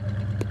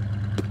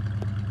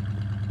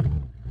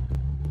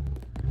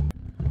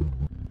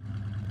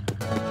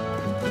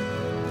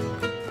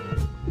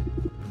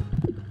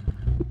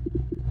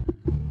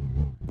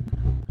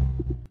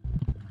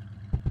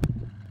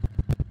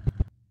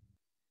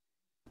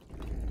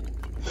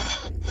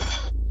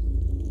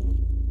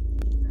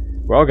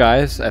 Well,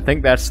 guys, I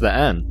think that's the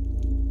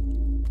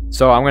end.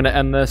 So I'm going to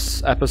end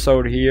this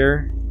episode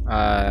here.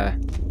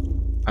 I'm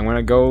going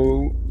to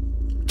go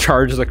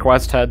charge the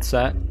Quest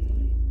headset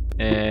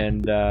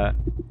And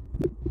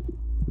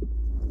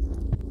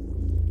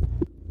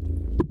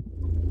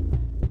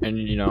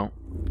you know,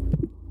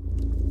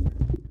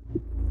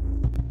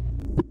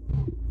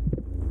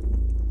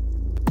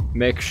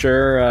 make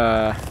sure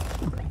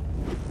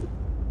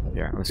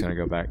here, I'm just gonna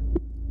go back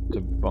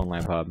to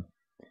Bonelab Hub.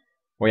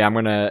 Well, yeah, I'm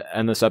gonna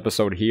end this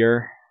episode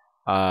here.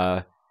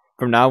 From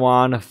now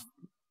on,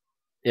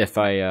 if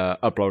I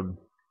upload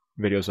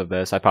videos of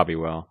this, I probably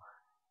will.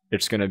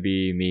 It's gonna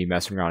be me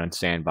messing around in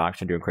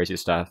Sandbox and doing crazy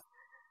stuff.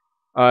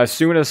 As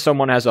soon as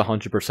someone has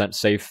 100%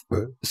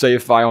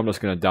 save file, I'm just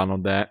gonna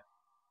download that.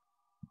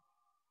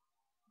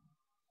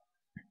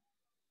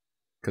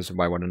 Because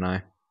why wouldn't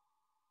I?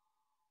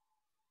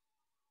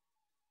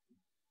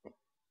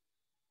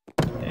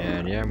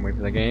 And yeah, I'm waiting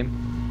for the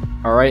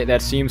game. Alright,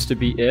 that seems to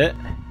be it.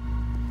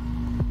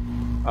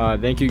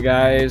 Thank you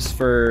guys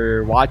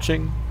for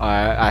watching.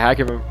 I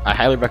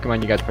highly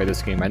recommend you guys play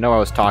this game. I know I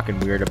was talking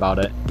weird about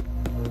it.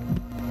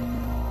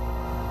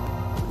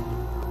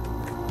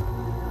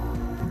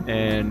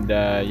 And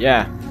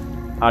yeah,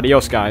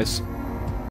 adios guys.